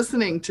everyone who's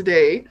listening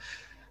today,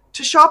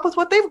 to shop with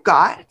what they've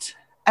got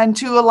and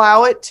to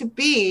allow it to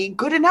be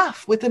good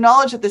enough, with the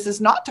knowledge that this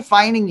is not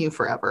defining you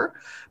forever,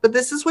 but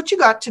this is what you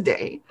got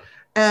today.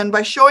 And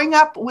by showing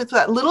up with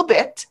that little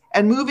bit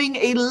and moving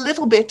a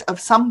little bit of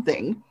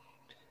something,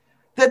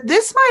 that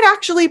this might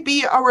actually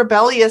be a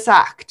rebellious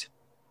act,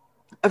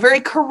 a very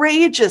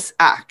courageous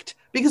act.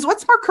 Because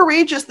what's more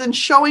courageous than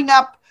showing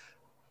up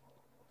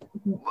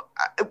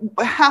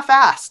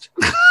half-assed?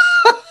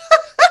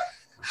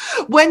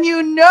 When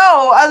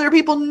other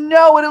people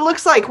know what it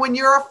looks like when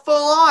you're a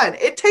full-on.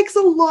 It takes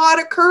a lot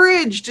of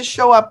courage to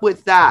show up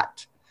with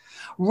that,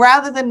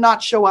 rather than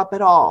not show up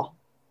at all.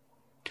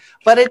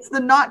 But it's the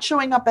not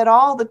showing up at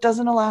all that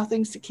doesn't allow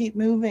things to keep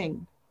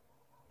moving.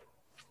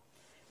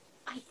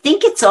 I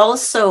think it's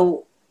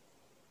also,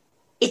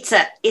 it's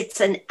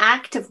an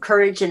act of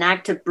courage, an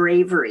act of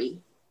bravery,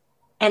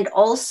 and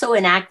also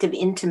an act of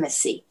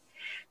intimacy.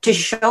 To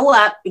show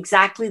up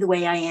exactly the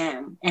way I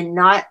am and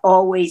not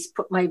always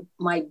put my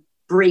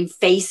brave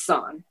face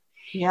on.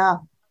 Yeah.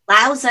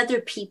 Allows other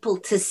people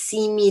to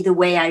see me the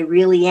way I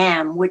really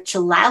am, which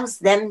allows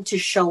them to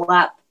show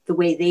up the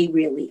way they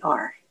really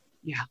are.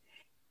 Yeah.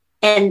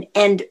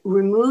 And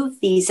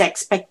remove these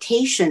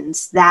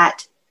expectations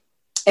that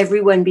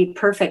everyone be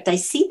perfect. I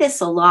see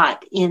this a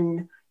lot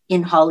in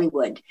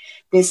Hollywood.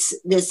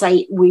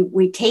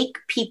 We take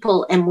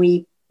people and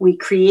we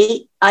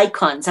create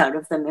icons out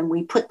of them, and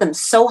we put them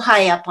so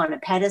high up on a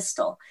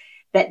pedestal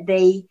that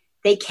they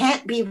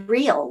can't be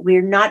real.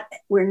 We're not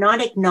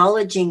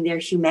acknowledging their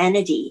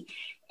humanity,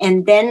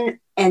 and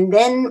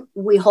then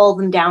we haul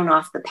them down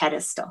off the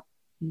pedestal,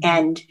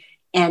 and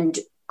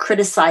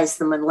criticize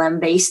them and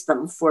lambaste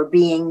them for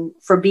being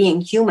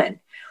human,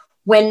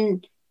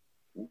 when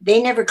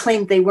they never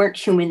claimed they weren't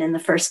human in the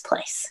first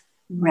place,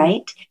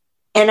 right?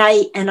 And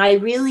I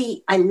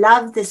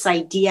love this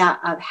idea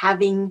of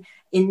having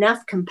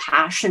enough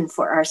compassion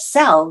for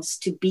ourselves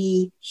to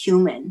be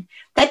human.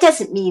 That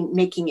doesn't mean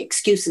making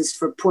excuses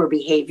for poor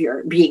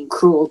behavior, being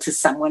cruel to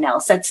someone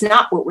else. That's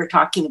not what we're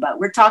talking about.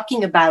 We're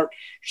talking about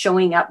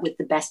showing up with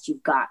the best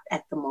you've got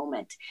at the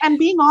moment. And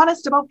being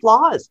honest about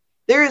flaws.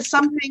 There is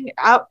something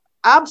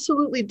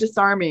absolutely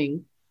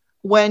disarming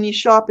when you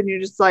show up and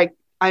you're just like,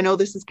 I know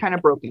this is kind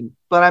of broken,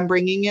 but I'm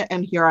bringing it,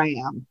 and here I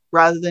am,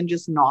 rather than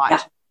just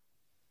not.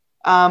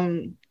 Yeah.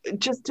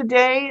 Just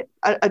today,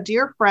 a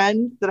dear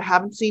friend that I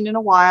haven't seen in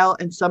a while,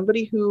 and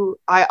somebody who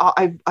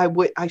I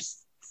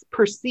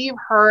perceive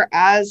her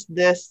as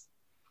this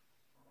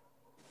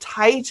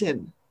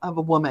titan of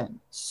a woman,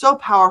 so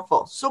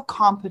powerful, so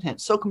competent,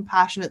 so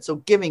compassionate, so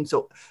giving,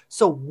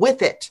 so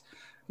with it.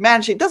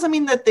 Managing doesn't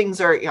mean that things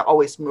are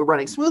always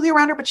running smoothly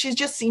around her, but she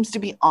just seems to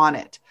be on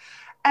it.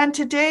 And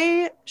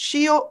today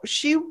she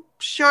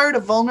shared a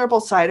vulnerable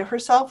side of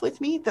herself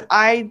with me that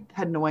I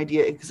had no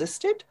idea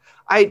existed.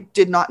 I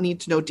did not need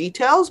to know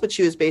details, but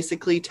she was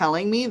basically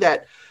telling me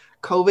that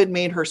COVID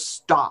made her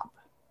stop.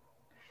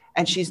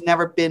 And she's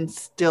never been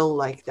still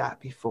like that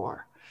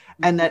before.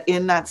 And that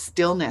in that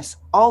stillness,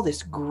 all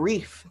this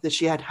grief that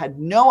she had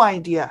no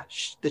idea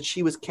that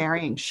she was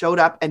carrying showed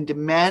up and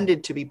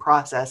demanded to be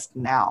processed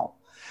now.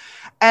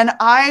 And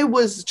I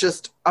was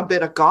just a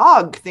bit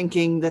agog,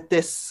 thinking that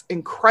this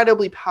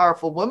incredibly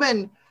powerful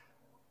woman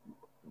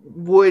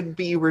would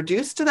be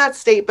reduced to that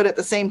state. But at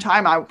the same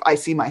time, I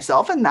see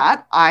myself in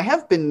that. I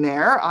have been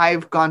there.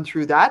 I've gone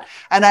through that.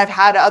 And I've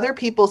had other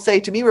people say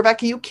to me,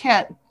 Rebecca, you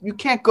can't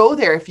go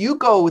there. If you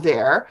go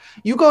there,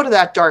 you go to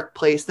that dark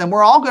place, then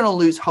we're all going to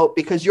lose hope,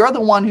 because you're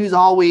the one who's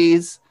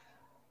always,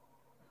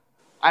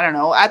 I don't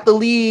know, at the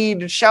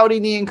lead,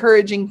 shouting the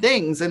encouraging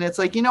things. And it's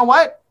like, you know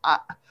what?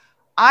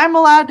 I'm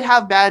allowed to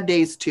have bad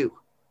days too.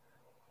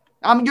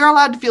 You're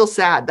allowed to feel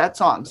sad. That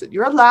song said,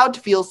 you're allowed to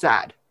feel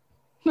sad.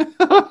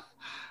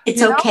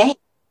 It's okay.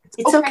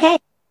 It's okay.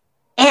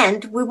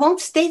 And we won't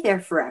stay there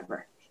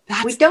forever.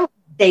 We don't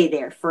stay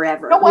there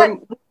forever. You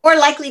know, we're more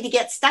likely to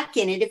get stuck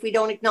in it if we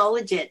don't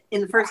acknowledge it in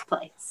the first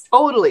place.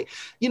 Totally.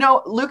 You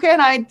know, Luca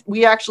and I,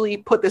 we actually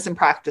put this in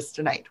practice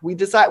tonight. We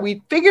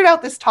figured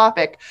out this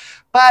topic,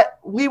 but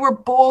we were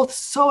both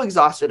so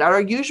exhausted. At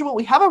our usual,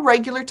 we have a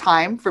regular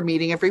time for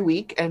meeting every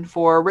week and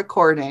for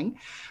recording.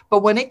 But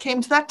when it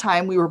came to that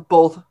time, we were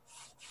both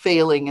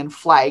failing and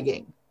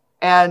flagging.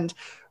 And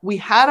we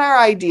had our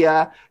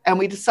idea, and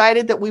we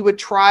decided that we would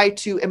try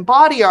to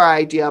embody our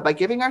idea by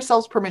giving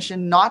ourselves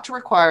permission not to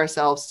require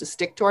ourselves to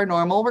stick to our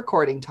normal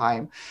recording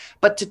time,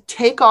 but to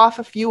take off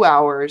a few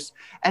hours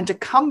and to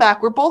come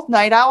back. We're both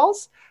night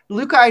owls.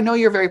 Luca, I know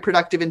you're very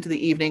productive into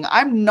the evening.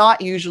 I'm not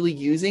usually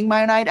using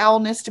my night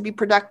owlness to be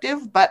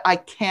productive, but I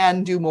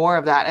can do more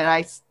of that. And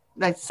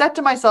I said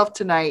to myself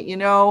tonight, you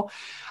know,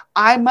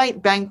 I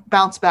might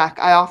bounce back.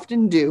 I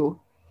often do.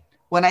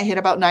 When I hit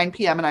about 9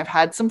 p.m. and I've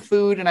had some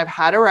food and I've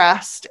had a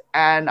rest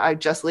and I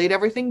just laid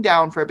everything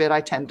down for a bit,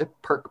 I tend to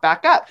perk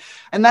back up.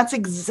 And that's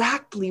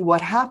exactly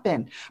what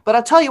happened. But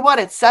I'll tell you what,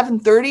 at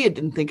 7:30, I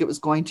didn't think it was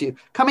going to.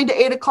 Coming to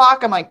 8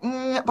 o'clock, I'm like,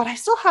 but I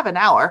still have an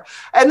hour.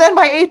 And then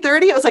by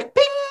 8:30, it was like,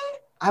 bing,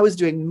 I was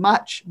doing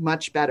much,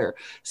 much better.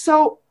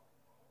 So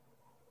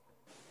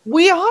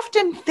we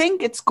often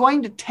think it's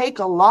going to take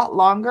a lot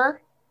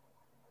longer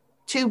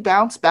to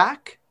bounce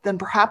back than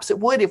perhaps it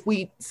would if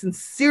we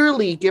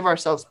sincerely give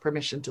ourselves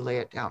permission to lay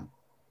it down.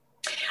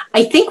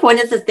 I think one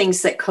of the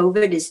things that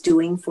COVID is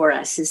doing for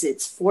us is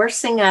it's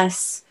forcing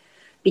us,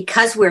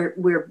 because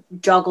we're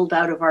juggled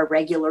out of our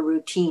regular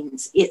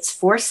routines, it's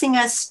forcing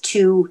us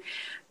to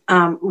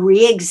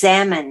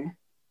re-examine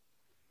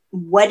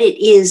what it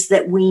is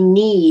that we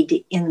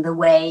need in the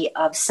way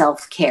of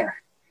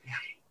self-care.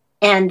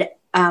 And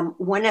a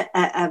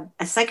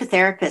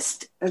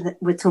psychotherapist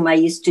with whom I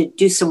used to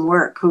do some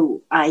work,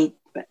 who I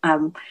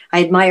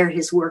admire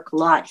his work a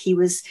lot. He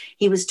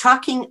was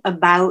talking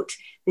about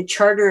the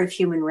Charter of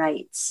Human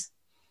Rights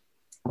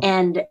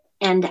and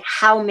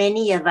how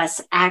many of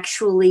us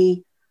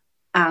actually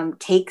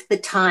take the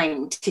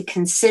time to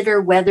consider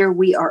whether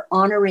we are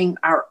honoring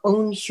our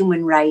own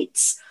human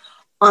rights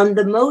on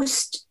the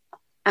most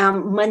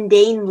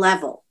mundane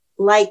level.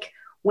 Like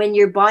when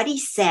your body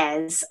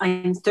says,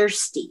 I'm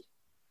thirsty,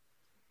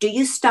 do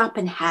you stop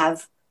and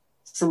have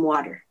some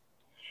water?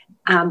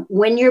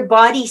 When your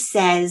body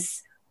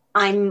says,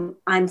 I'm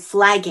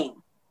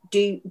flagging,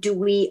 do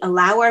we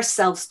allow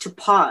ourselves to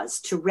pause,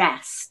 to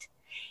rest?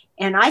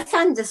 And I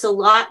found this a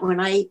lot when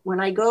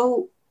I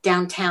go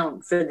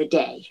downtown for the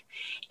day,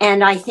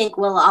 and I think,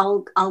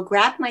 well, I'll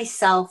grab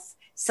myself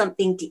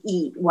something to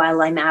eat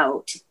while I'm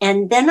out,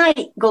 and then I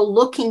go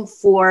looking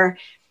for,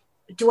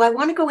 do I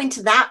want to go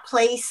into that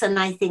place? And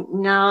I think,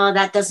 no,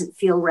 that doesn't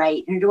feel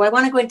right. Or do I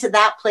want to go into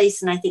that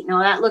place? And I think, no,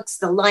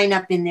 the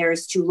lineup in there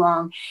is too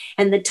long.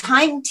 And the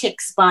time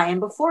ticks by.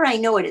 And before I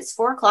know it, it's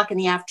 4 o'clock in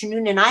the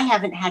afternoon and I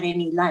haven't had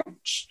any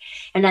lunch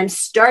and I'm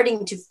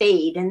starting to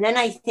fade. And then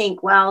I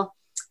think, well,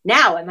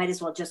 now I might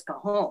as well just go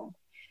home.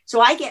 So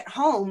I get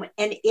home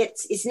and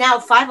it's now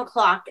 5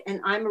 o'clock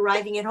and I'm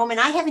arriving at home and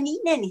I haven't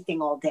eaten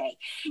anything all day.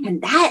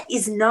 And that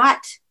is not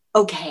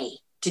okay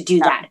to do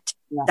that.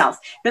 Self,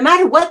 no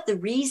matter what the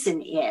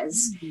reason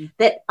is,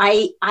 that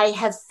I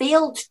have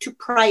failed to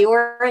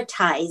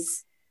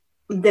prioritize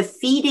the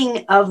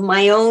feeding of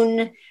my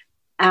own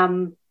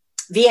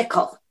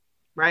vehicle.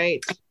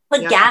 Right. I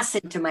put gas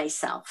into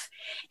myself,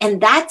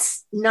 and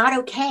that's not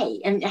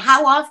okay. And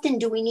how often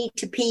do we need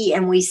to pee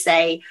and we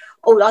say,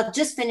 oh, I'll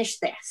just finish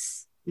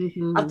this.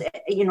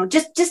 Mhm.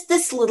 Just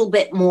this little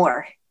bit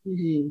more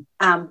Mhm.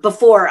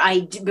 before I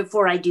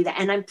do that.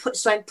 And I'm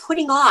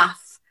putting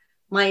off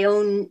my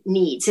own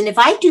needs. And if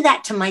I do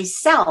that to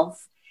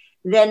myself,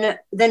 then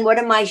what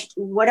am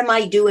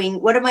I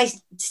doing? What am I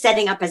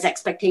setting up as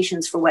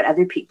expectations for what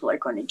other people are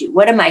going to do?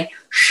 What am I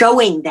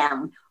showing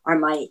them are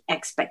my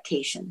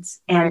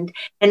expectations? And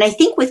I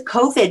think with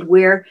COVID,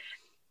 where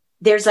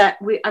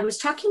I was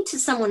talking to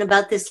someone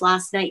about this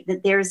last night,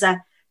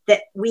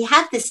 that we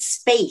have this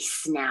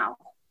space now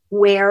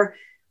where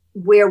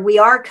we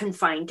are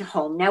confined to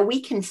home. Now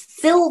we can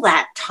fill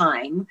that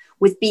time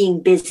with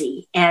being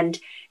busy and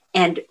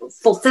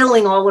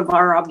fulfilling all of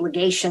our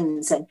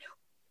obligations,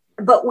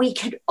 but we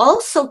could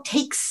also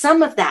take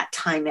some of that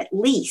time at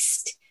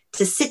least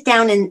to sit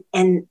down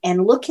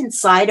and look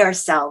inside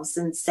ourselves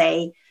and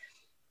say,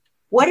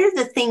 what are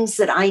the things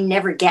that I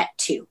never get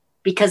to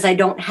because I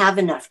don't have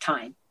enough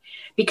time?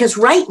 Because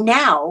right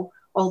now,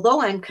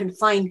 although I'm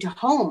confined to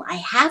home, I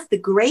have the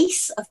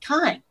grace of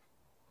time.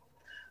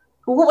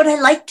 What would I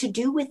like to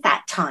do with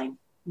that time?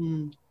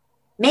 Mm.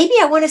 Maybe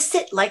I want to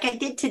sit like I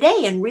did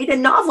today and read a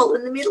novel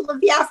in the middle of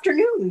the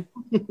afternoon.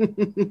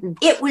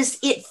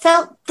 It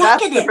felt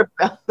decadent.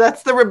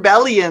 That's the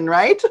rebellion,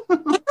 right?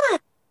 Yeah.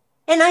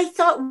 And I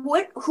thought,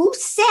 who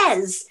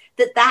says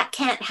that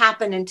can't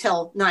happen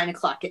until 9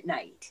 o'clock at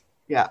night?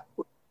 Yeah.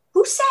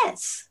 Who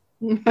says?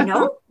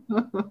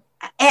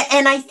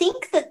 And I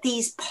think that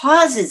these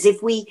pauses,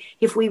 if we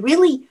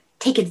really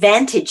take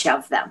advantage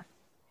of them,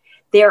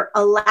 they're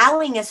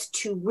allowing us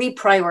to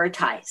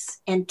reprioritize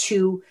and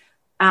to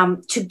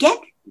get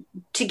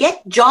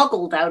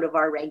joggled out of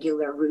our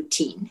regular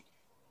routine,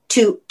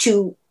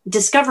 to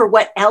discover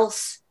what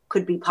else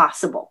could be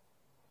possible.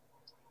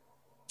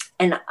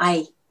 And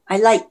I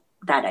like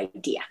that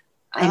idea.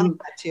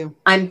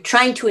 I'm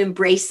trying to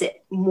embrace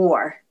it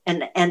more.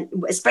 And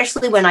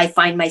especially when I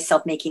find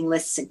myself making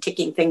lists and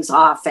ticking things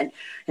off and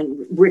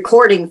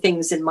recording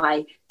things in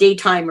my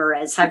daytimer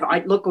as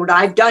look what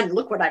I've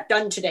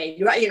done today.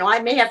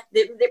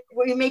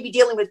 We may be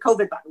dealing with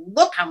COVID, but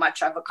look how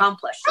much I've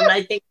accomplished. And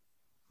I think,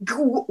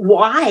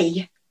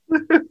 why?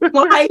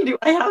 Why do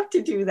I have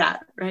to do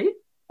that? Right.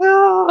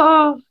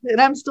 Oh,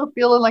 and I'm still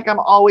feeling like I'm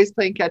always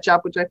playing catch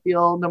up, which I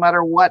feel no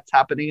matter what's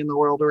happening in the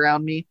world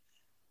around me.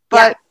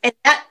 But and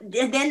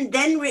then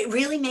it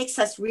really makes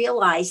us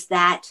realize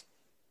that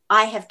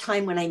I have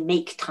time when I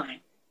make time.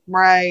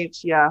 Right.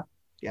 Yeah.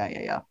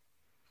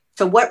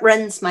 So what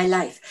runs my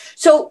life?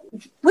 So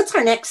what's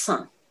our next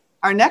song?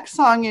 Our next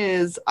song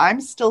is I'm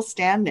Still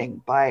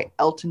Standing by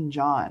Elton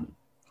John.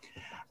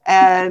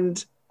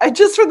 And I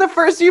just, from the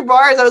first few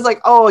bars, I was like,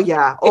 oh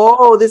yeah.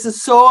 Oh, this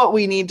is so what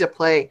we need to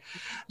play.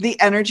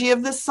 The energy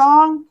of this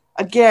song,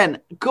 again,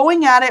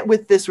 going at it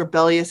with this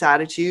rebellious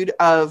attitude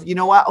of, you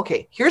know what?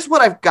 Okay, here's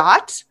what I've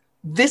got.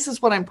 This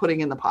is what I'm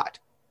putting in the pot.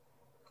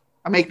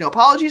 I make no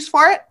apologies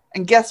for it.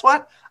 And guess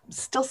what? I'm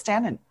still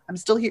standing. I'm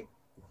still here.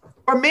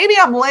 Or maybe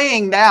I'm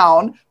laying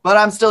down, but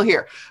I'm still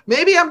here.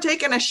 Maybe I'm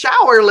taking a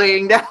shower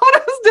laying down.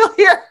 I'm still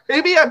here.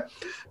 Maybe I'm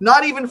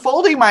not even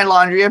folding my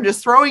laundry. I'm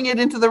just throwing it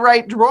into the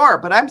right drawer,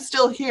 but I'm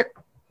still here.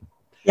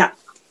 Yeah.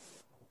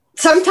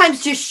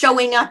 Sometimes just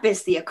showing up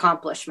is the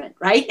accomplishment,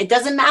 right? It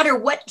doesn't matter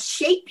what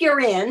shape you're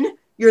in,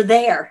 you're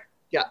there.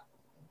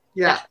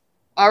 Yeah.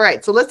 All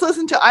right. So let's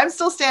listen to I'm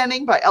Still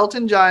Standing by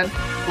Elton John.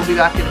 We'll be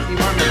back in a few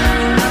more minutes.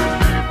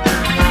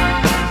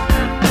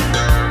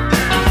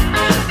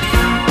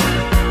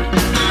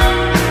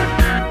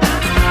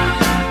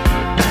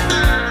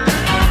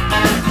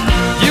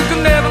 You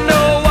can never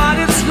know what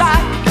it's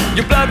like.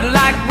 Your blood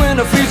like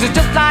winter freezes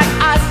just like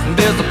ice. And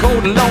there's a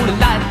cold and lonely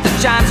light that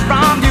shines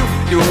from you.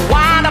 You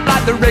wind up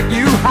like the wreck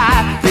you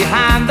hide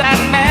behind that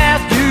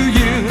mask you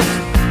use.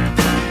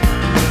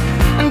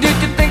 And did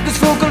you think this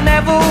fool could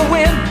never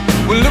win?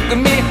 Well, look at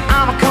me,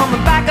 I'm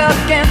coming back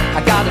again. I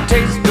got a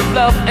taste of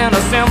love in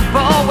a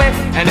simple way.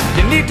 And if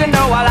you need to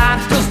know while I'm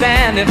still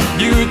standing,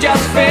 you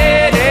just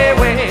fade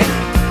away.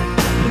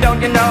 Don't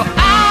you know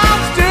I'm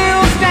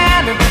still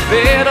standing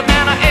better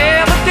than I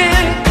ever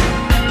did?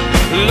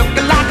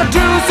 Looking like a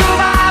true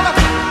survivor,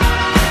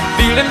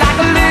 feeling like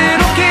a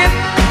little kid.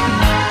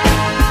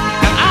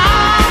 And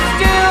I'm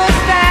still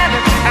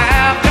standing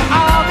after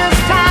all this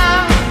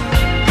time,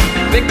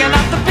 picking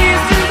up the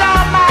pieces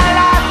of my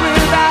life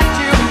without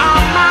you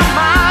on my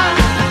mind.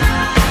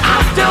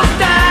 I'm still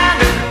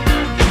standing.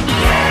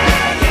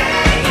 Yeah,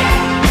 yeah,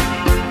 yeah.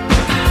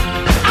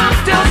 I'm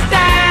still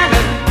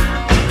standing.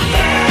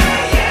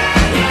 Yeah,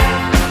 yeah, yeah.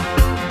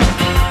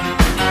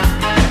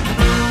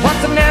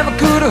 Once I never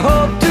could have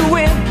hoped to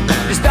win.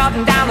 You're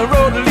starting down the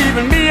road and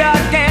leaving me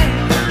again.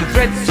 The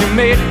threats you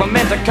made were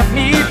meant to cut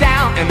me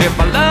down. And if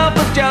my love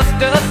was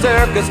just a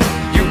circus,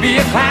 you'd be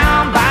a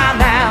clown by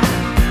now.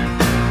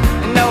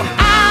 No,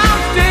 I'm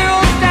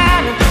still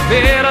standing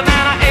better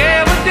than I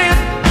ever did.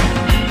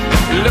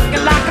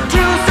 Looking like a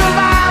true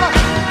survivor,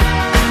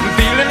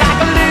 feeling like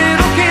a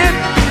little kid.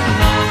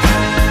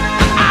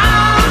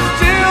 I'm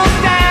still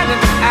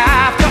standing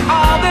after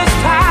all this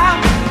time,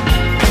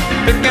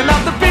 picking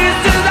up the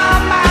pieces of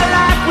my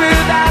life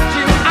without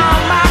you on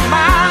my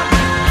mind.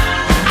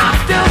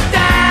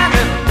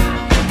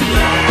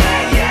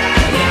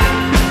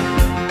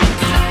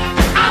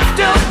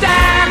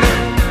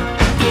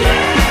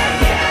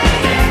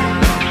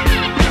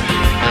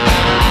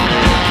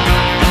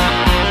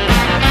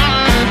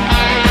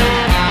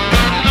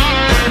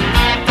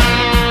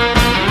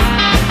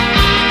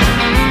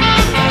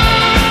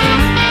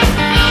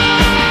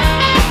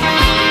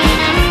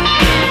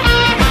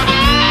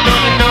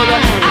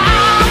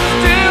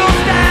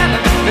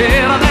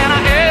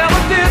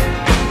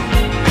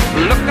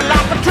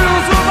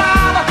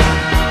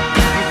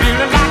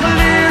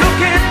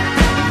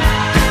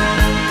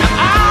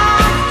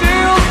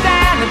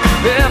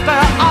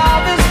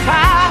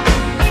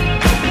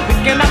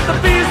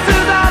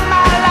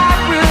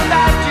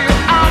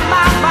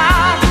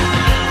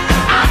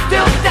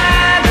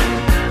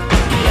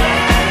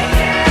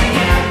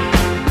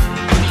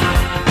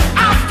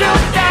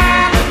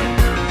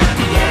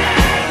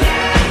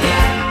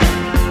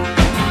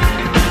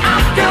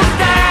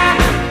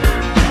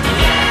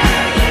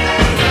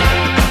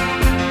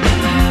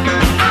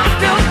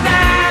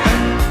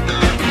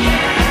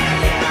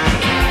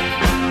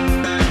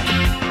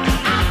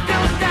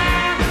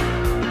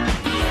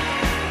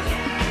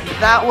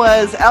 That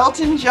was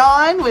Elton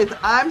John with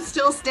I'm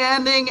Still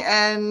Standing,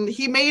 and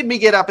he made me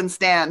get up and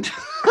stand.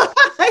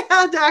 I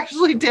had to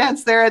actually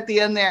dance there at the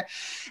end there.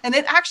 And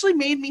it actually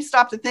made me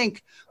stop to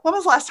think, when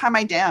was the last time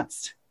I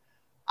danced?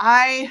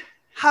 I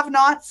have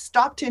not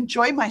stopped to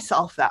enjoy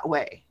myself that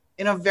way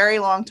in a very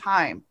long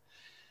time.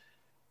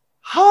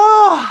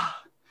 Oh,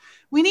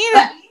 we need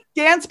a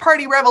dance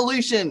party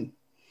revolution.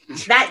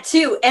 That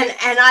too. And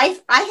I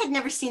had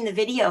never seen the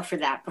video for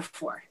that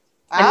before.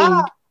 I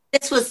mean,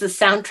 this was the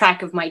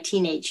soundtrack of my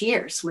teenage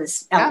years,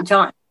 was Elton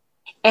John.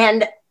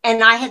 And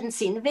I hadn't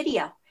seen the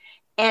video.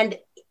 And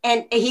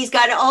he's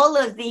got all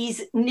of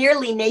these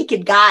nearly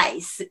naked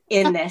guys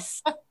in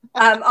this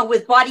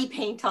with body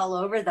paint all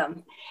over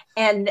them.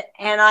 And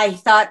I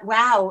thought,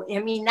 wow, I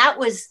mean, that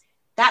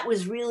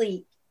was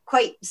really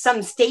quite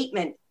some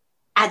statement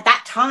at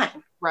that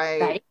time.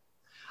 Right?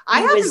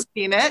 I haven't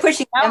seen it.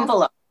 Pushing the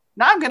envelope.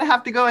 Now I'm going to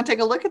have to go and take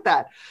a look at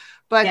that.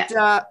 But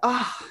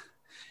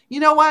you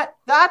know what?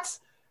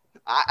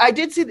 I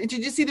did see. Did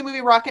you see the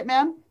movie Rocket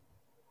Man?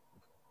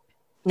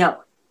 No.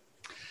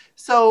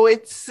 So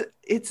it's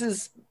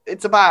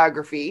a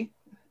biography,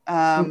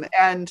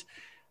 and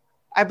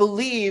I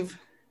believe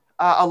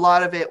a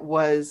lot of it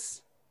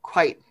was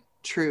quite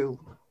true.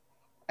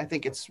 I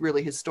think it's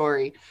really his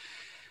story.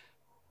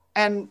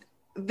 And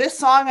this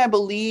song, I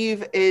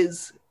believe,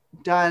 is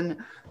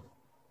done.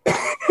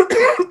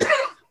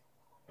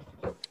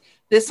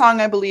 This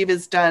song, I believe,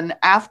 is done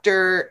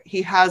after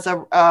he has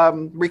a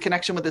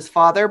reconnection with his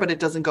father, but it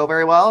doesn't go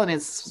very well, and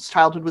his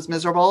childhood was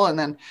miserable, and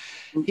then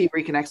he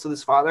reconnects with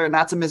his father, and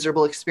that's a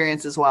miserable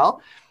experience as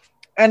well.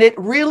 And it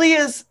really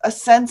is a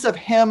sense of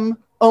him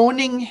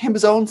owning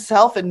his own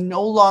self and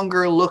no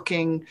longer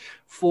looking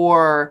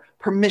for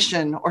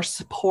permission or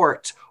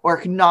support or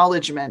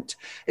acknowledgement.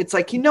 It's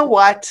like, you know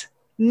what?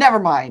 Never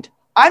mind.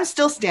 I'm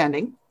still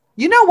standing.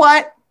 You know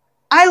what?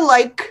 I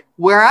like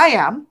where I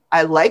am.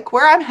 I like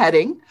where I'm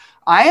heading.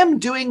 I am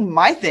doing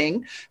my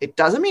thing. It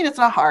doesn't mean it's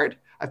not hard.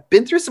 I've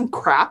been through some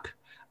crap.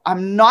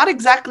 I'm not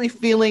exactly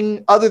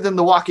feeling other than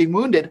the walking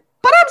wounded,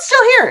 but I'm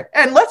still here.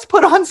 And let's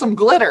put on some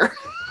glitter.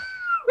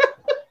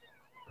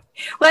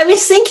 Well, I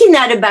was thinking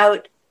that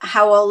about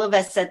how all of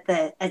us at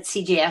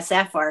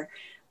CJSF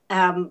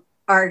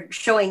are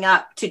showing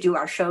up to do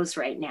our shows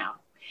right now,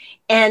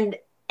 and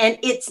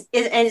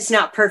it's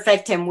not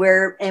perfect, and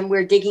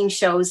we're digging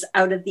shows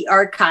out of the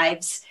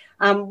archives,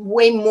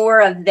 way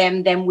more of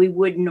them than we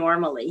would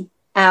normally,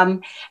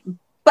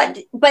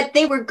 but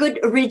they were good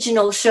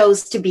original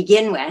shows to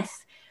begin with.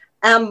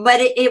 But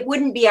it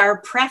wouldn't be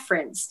our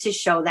preference to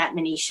show that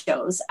many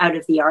shows out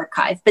of the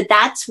archive, but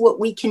that's what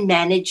we can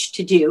manage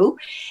to do.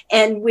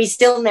 And we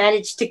still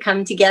manage to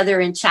come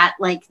together and chat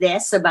like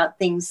this about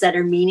things that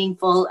are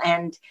meaningful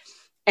and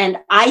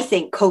I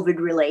think COVID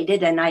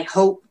related, and I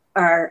hope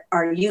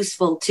are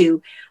useful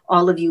to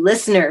all of you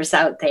listeners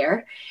out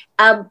there.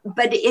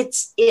 But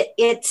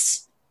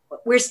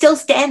we're still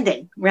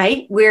standing,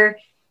 right? We're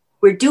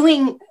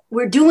doing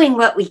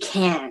what we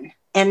can.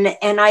 And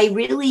I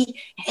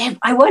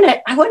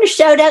want to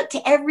shout out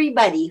to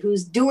everybody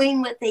who's doing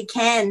what they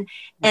can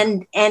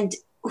and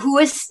who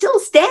is still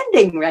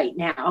standing right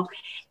now.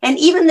 And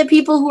even the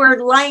people who are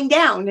lying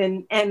down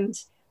and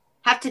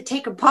have to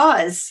take a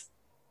pause.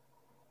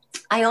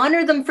 I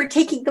honor them for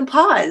taking the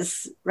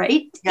pause,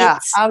 right? Yeah,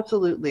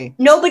 absolutely.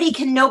 Nobody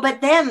can know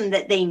but them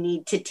that they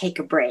need to take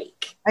a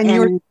break. And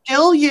you're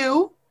still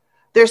you.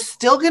 There's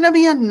still going to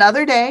be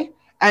another day.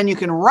 And you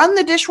can run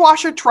the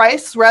dishwasher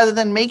twice rather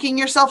than making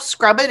yourself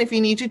scrub it if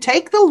you need to.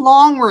 Take the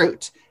long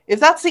route. If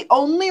that's the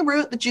only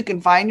route that you can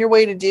find your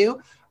way to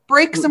do,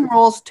 break some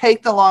rules,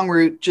 take the long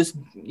route. Just,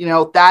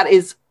 that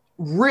is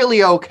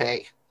really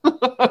okay.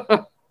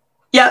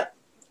 Yeah.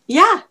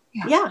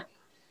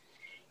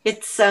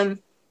 It's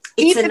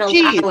an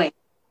allowing.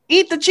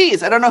 Eat the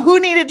cheese. I don't know who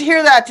needed to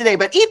hear that today,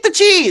 but eat the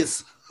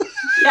cheese.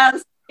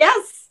 Yes.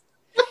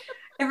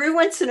 Every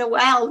once in a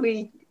while,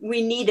 we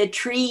need a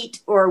treat,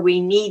 or we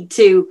need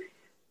to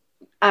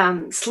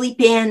sleep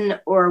in,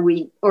 or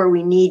we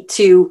need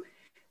to.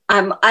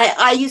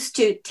 I used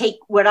to take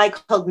what I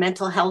called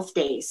mental health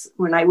days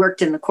when I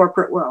worked in the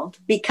corporate world,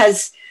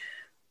 because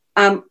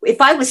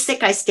if I was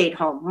sick, I stayed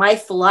home. My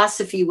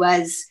philosophy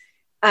was,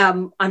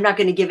 I'm not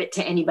going to give it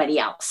to anybody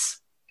else.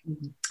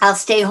 Mm-hmm. I'll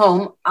stay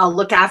home. I'll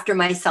look after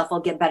myself.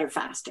 I'll get better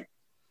faster.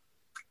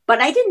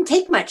 But I didn't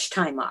take much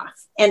time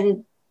off,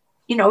 and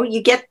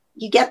you get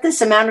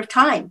this amount of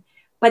time.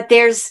 But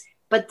there's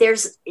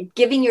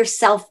giving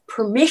yourself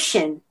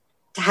permission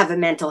to have a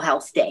mental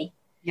health day.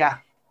 Yeah.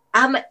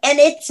 And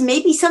it's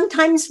maybe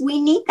sometimes we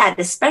need that,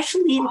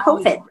 especially in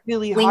COVID.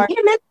 Really we hard. need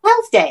a mental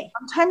health day.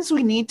 Sometimes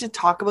we need to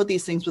talk about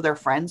these things with our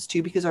friends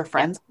too, because our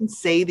friends can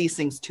say these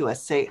things to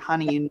us. Say,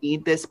 honey, you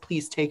need this.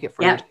 Please take it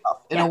for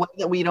yourself in a way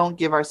that we don't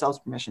give ourselves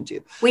permission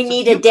to. We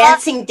need a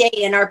dancing day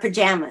in our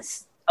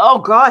pajamas. Oh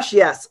gosh,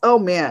 yes. Oh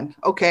man.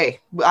 Okay.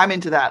 I'm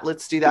into that.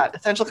 Let's do that.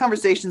 Essential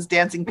Conversations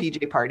dancing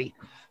PJ party.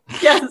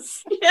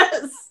 Yes.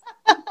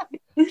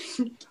 All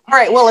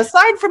right. Well,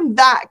 aside from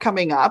that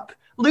coming up,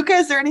 Luca,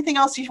 is there anything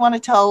else you want to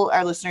tell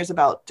our listeners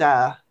about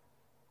that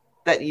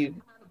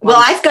you Well,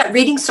 I've got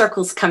reading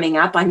circles coming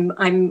up.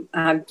 I'm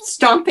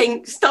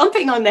stomping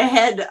on the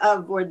head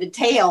of, or the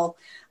tail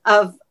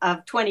of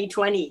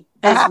 2020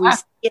 as we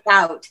see it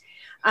out.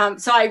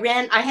 So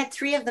I had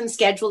 3 of them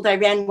scheduled. I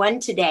ran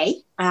one today,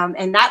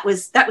 and that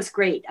was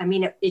great. I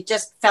mean, it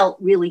just felt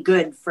really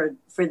good for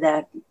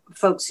the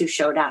folks who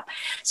showed up.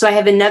 So I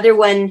have another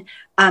one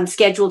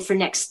scheduled for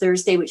next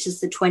Thursday, which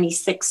is the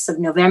 26th of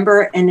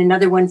November, and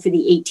another one for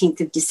the 18th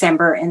of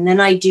December. And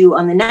then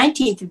on the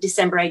 19th of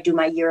December, I do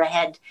my year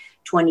ahead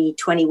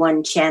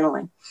 2021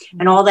 channeling.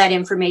 And all that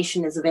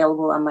information is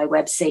available on my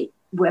website,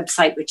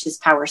 which is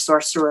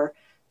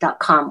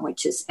powersorcerer.com,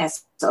 which is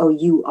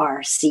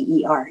SOURCERER.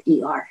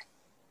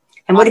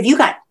 And what have you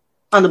got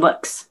on the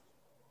books?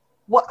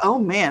 What? Oh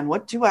man,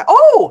 what do I?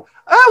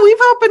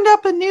 We've opened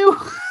up a new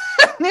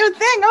new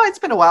thing. Oh, it's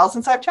been a while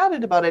since I've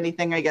chatted about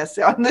anything, I guess,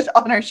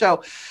 on our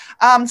show.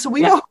 So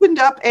we've opened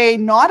up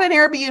not an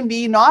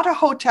Airbnb, not a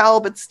hotel,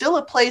 but still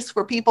a place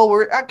where people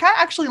were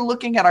actually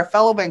looking at our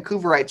fellow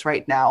Vancouverites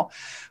right now,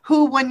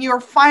 who, when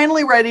you're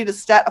finally ready to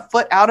step a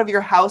foot out of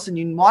your house and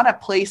you want a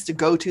place to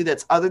go to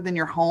that's other than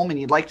your home and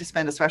you'd like to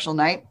spend a special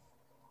night,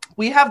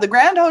 we have the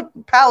Grand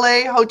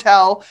Palais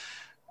Hotel,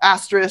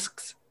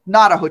 asterisks,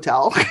 not a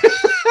hotel,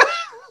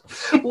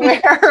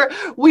 where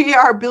we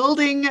are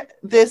building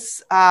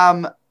this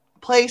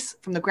place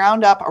from the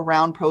ground up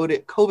around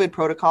COVID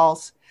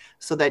protocols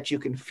so that you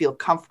can feel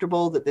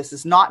comfortable that this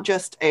is not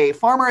just a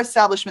former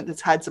establishment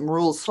that's had some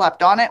rules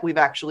slapped on it. We've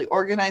actually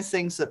organized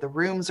things so that the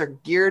rooms are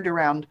geared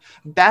around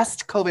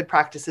best COVID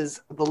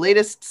practices, the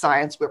latest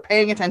science. We're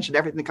paying attention to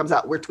everything that comes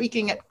out. We're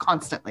tweaking it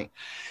constantly.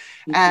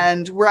 Mm-hmm.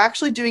 And we're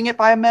actually doing it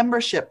by a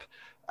membership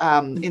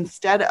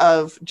instead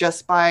of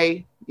just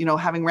by,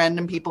 having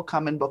random people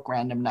come and book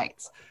random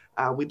nights.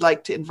 We'd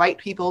like to invite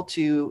people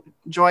to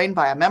join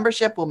by a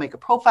membership. We'll make a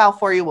profile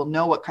for you. We'll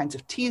know what kinds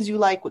of teas you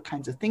like, what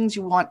kinds of things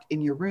you want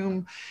in your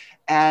room.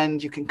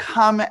 And you can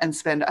come and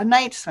spend a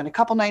night, spend a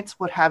couple nights,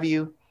 what have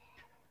you.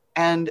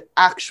 And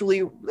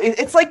actually,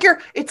 it's like you're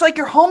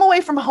home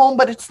away from home,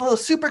 but it's the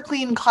super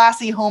clean,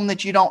 classy home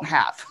that you don't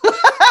have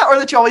or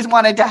that you always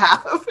wanted to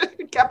have.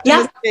 Kept in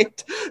the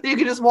state. You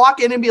can just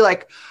walk in and be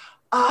like,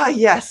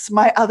 yes,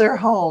 my other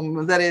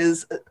home that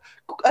is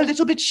a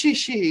little bit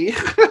shishy.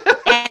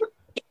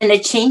 And a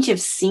change of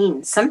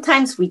scene.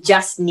 Sometimes we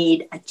just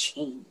need a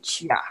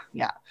change.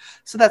 Yeah.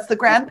 So that's the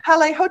Grand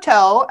Palais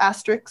Hotel,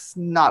 asterisks,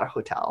 not a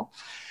hotel.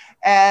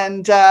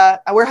 And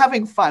we're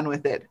having fun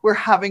with it.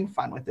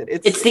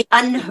 It's the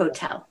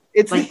unhotel.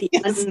 It's like the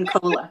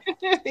un-cola.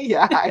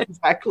 Yeah,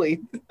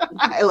 exactly.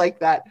 I like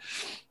that.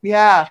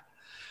 Yeah.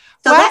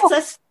 So that's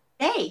us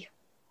today.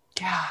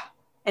 Yeah.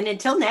 And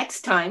until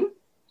next time.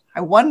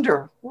 I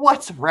wonder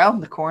what's around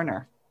the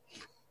corner.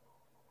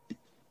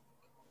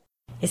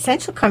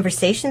 Essential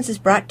Conversations is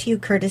brought to you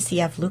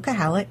courtesy of Luca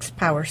Halleck's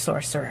Power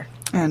Sorcerer.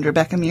 And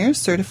Rebecca Mears,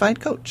 Certified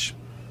Coach.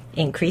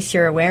 Increase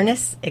your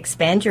awareness,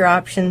 expand your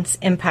options,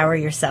 empower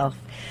yourself.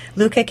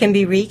 Luca can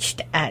be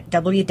reached at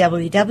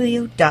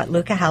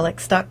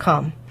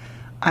www.lucahallex.com.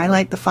 I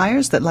light the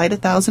fires that light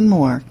 1,000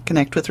 more.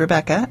 Connect with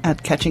Rebecca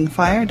at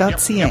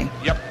catchingfire.ca.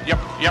 Yep.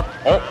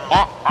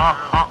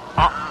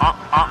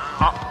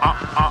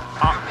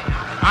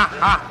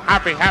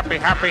 Happy.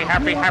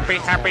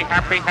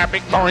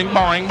 Boing.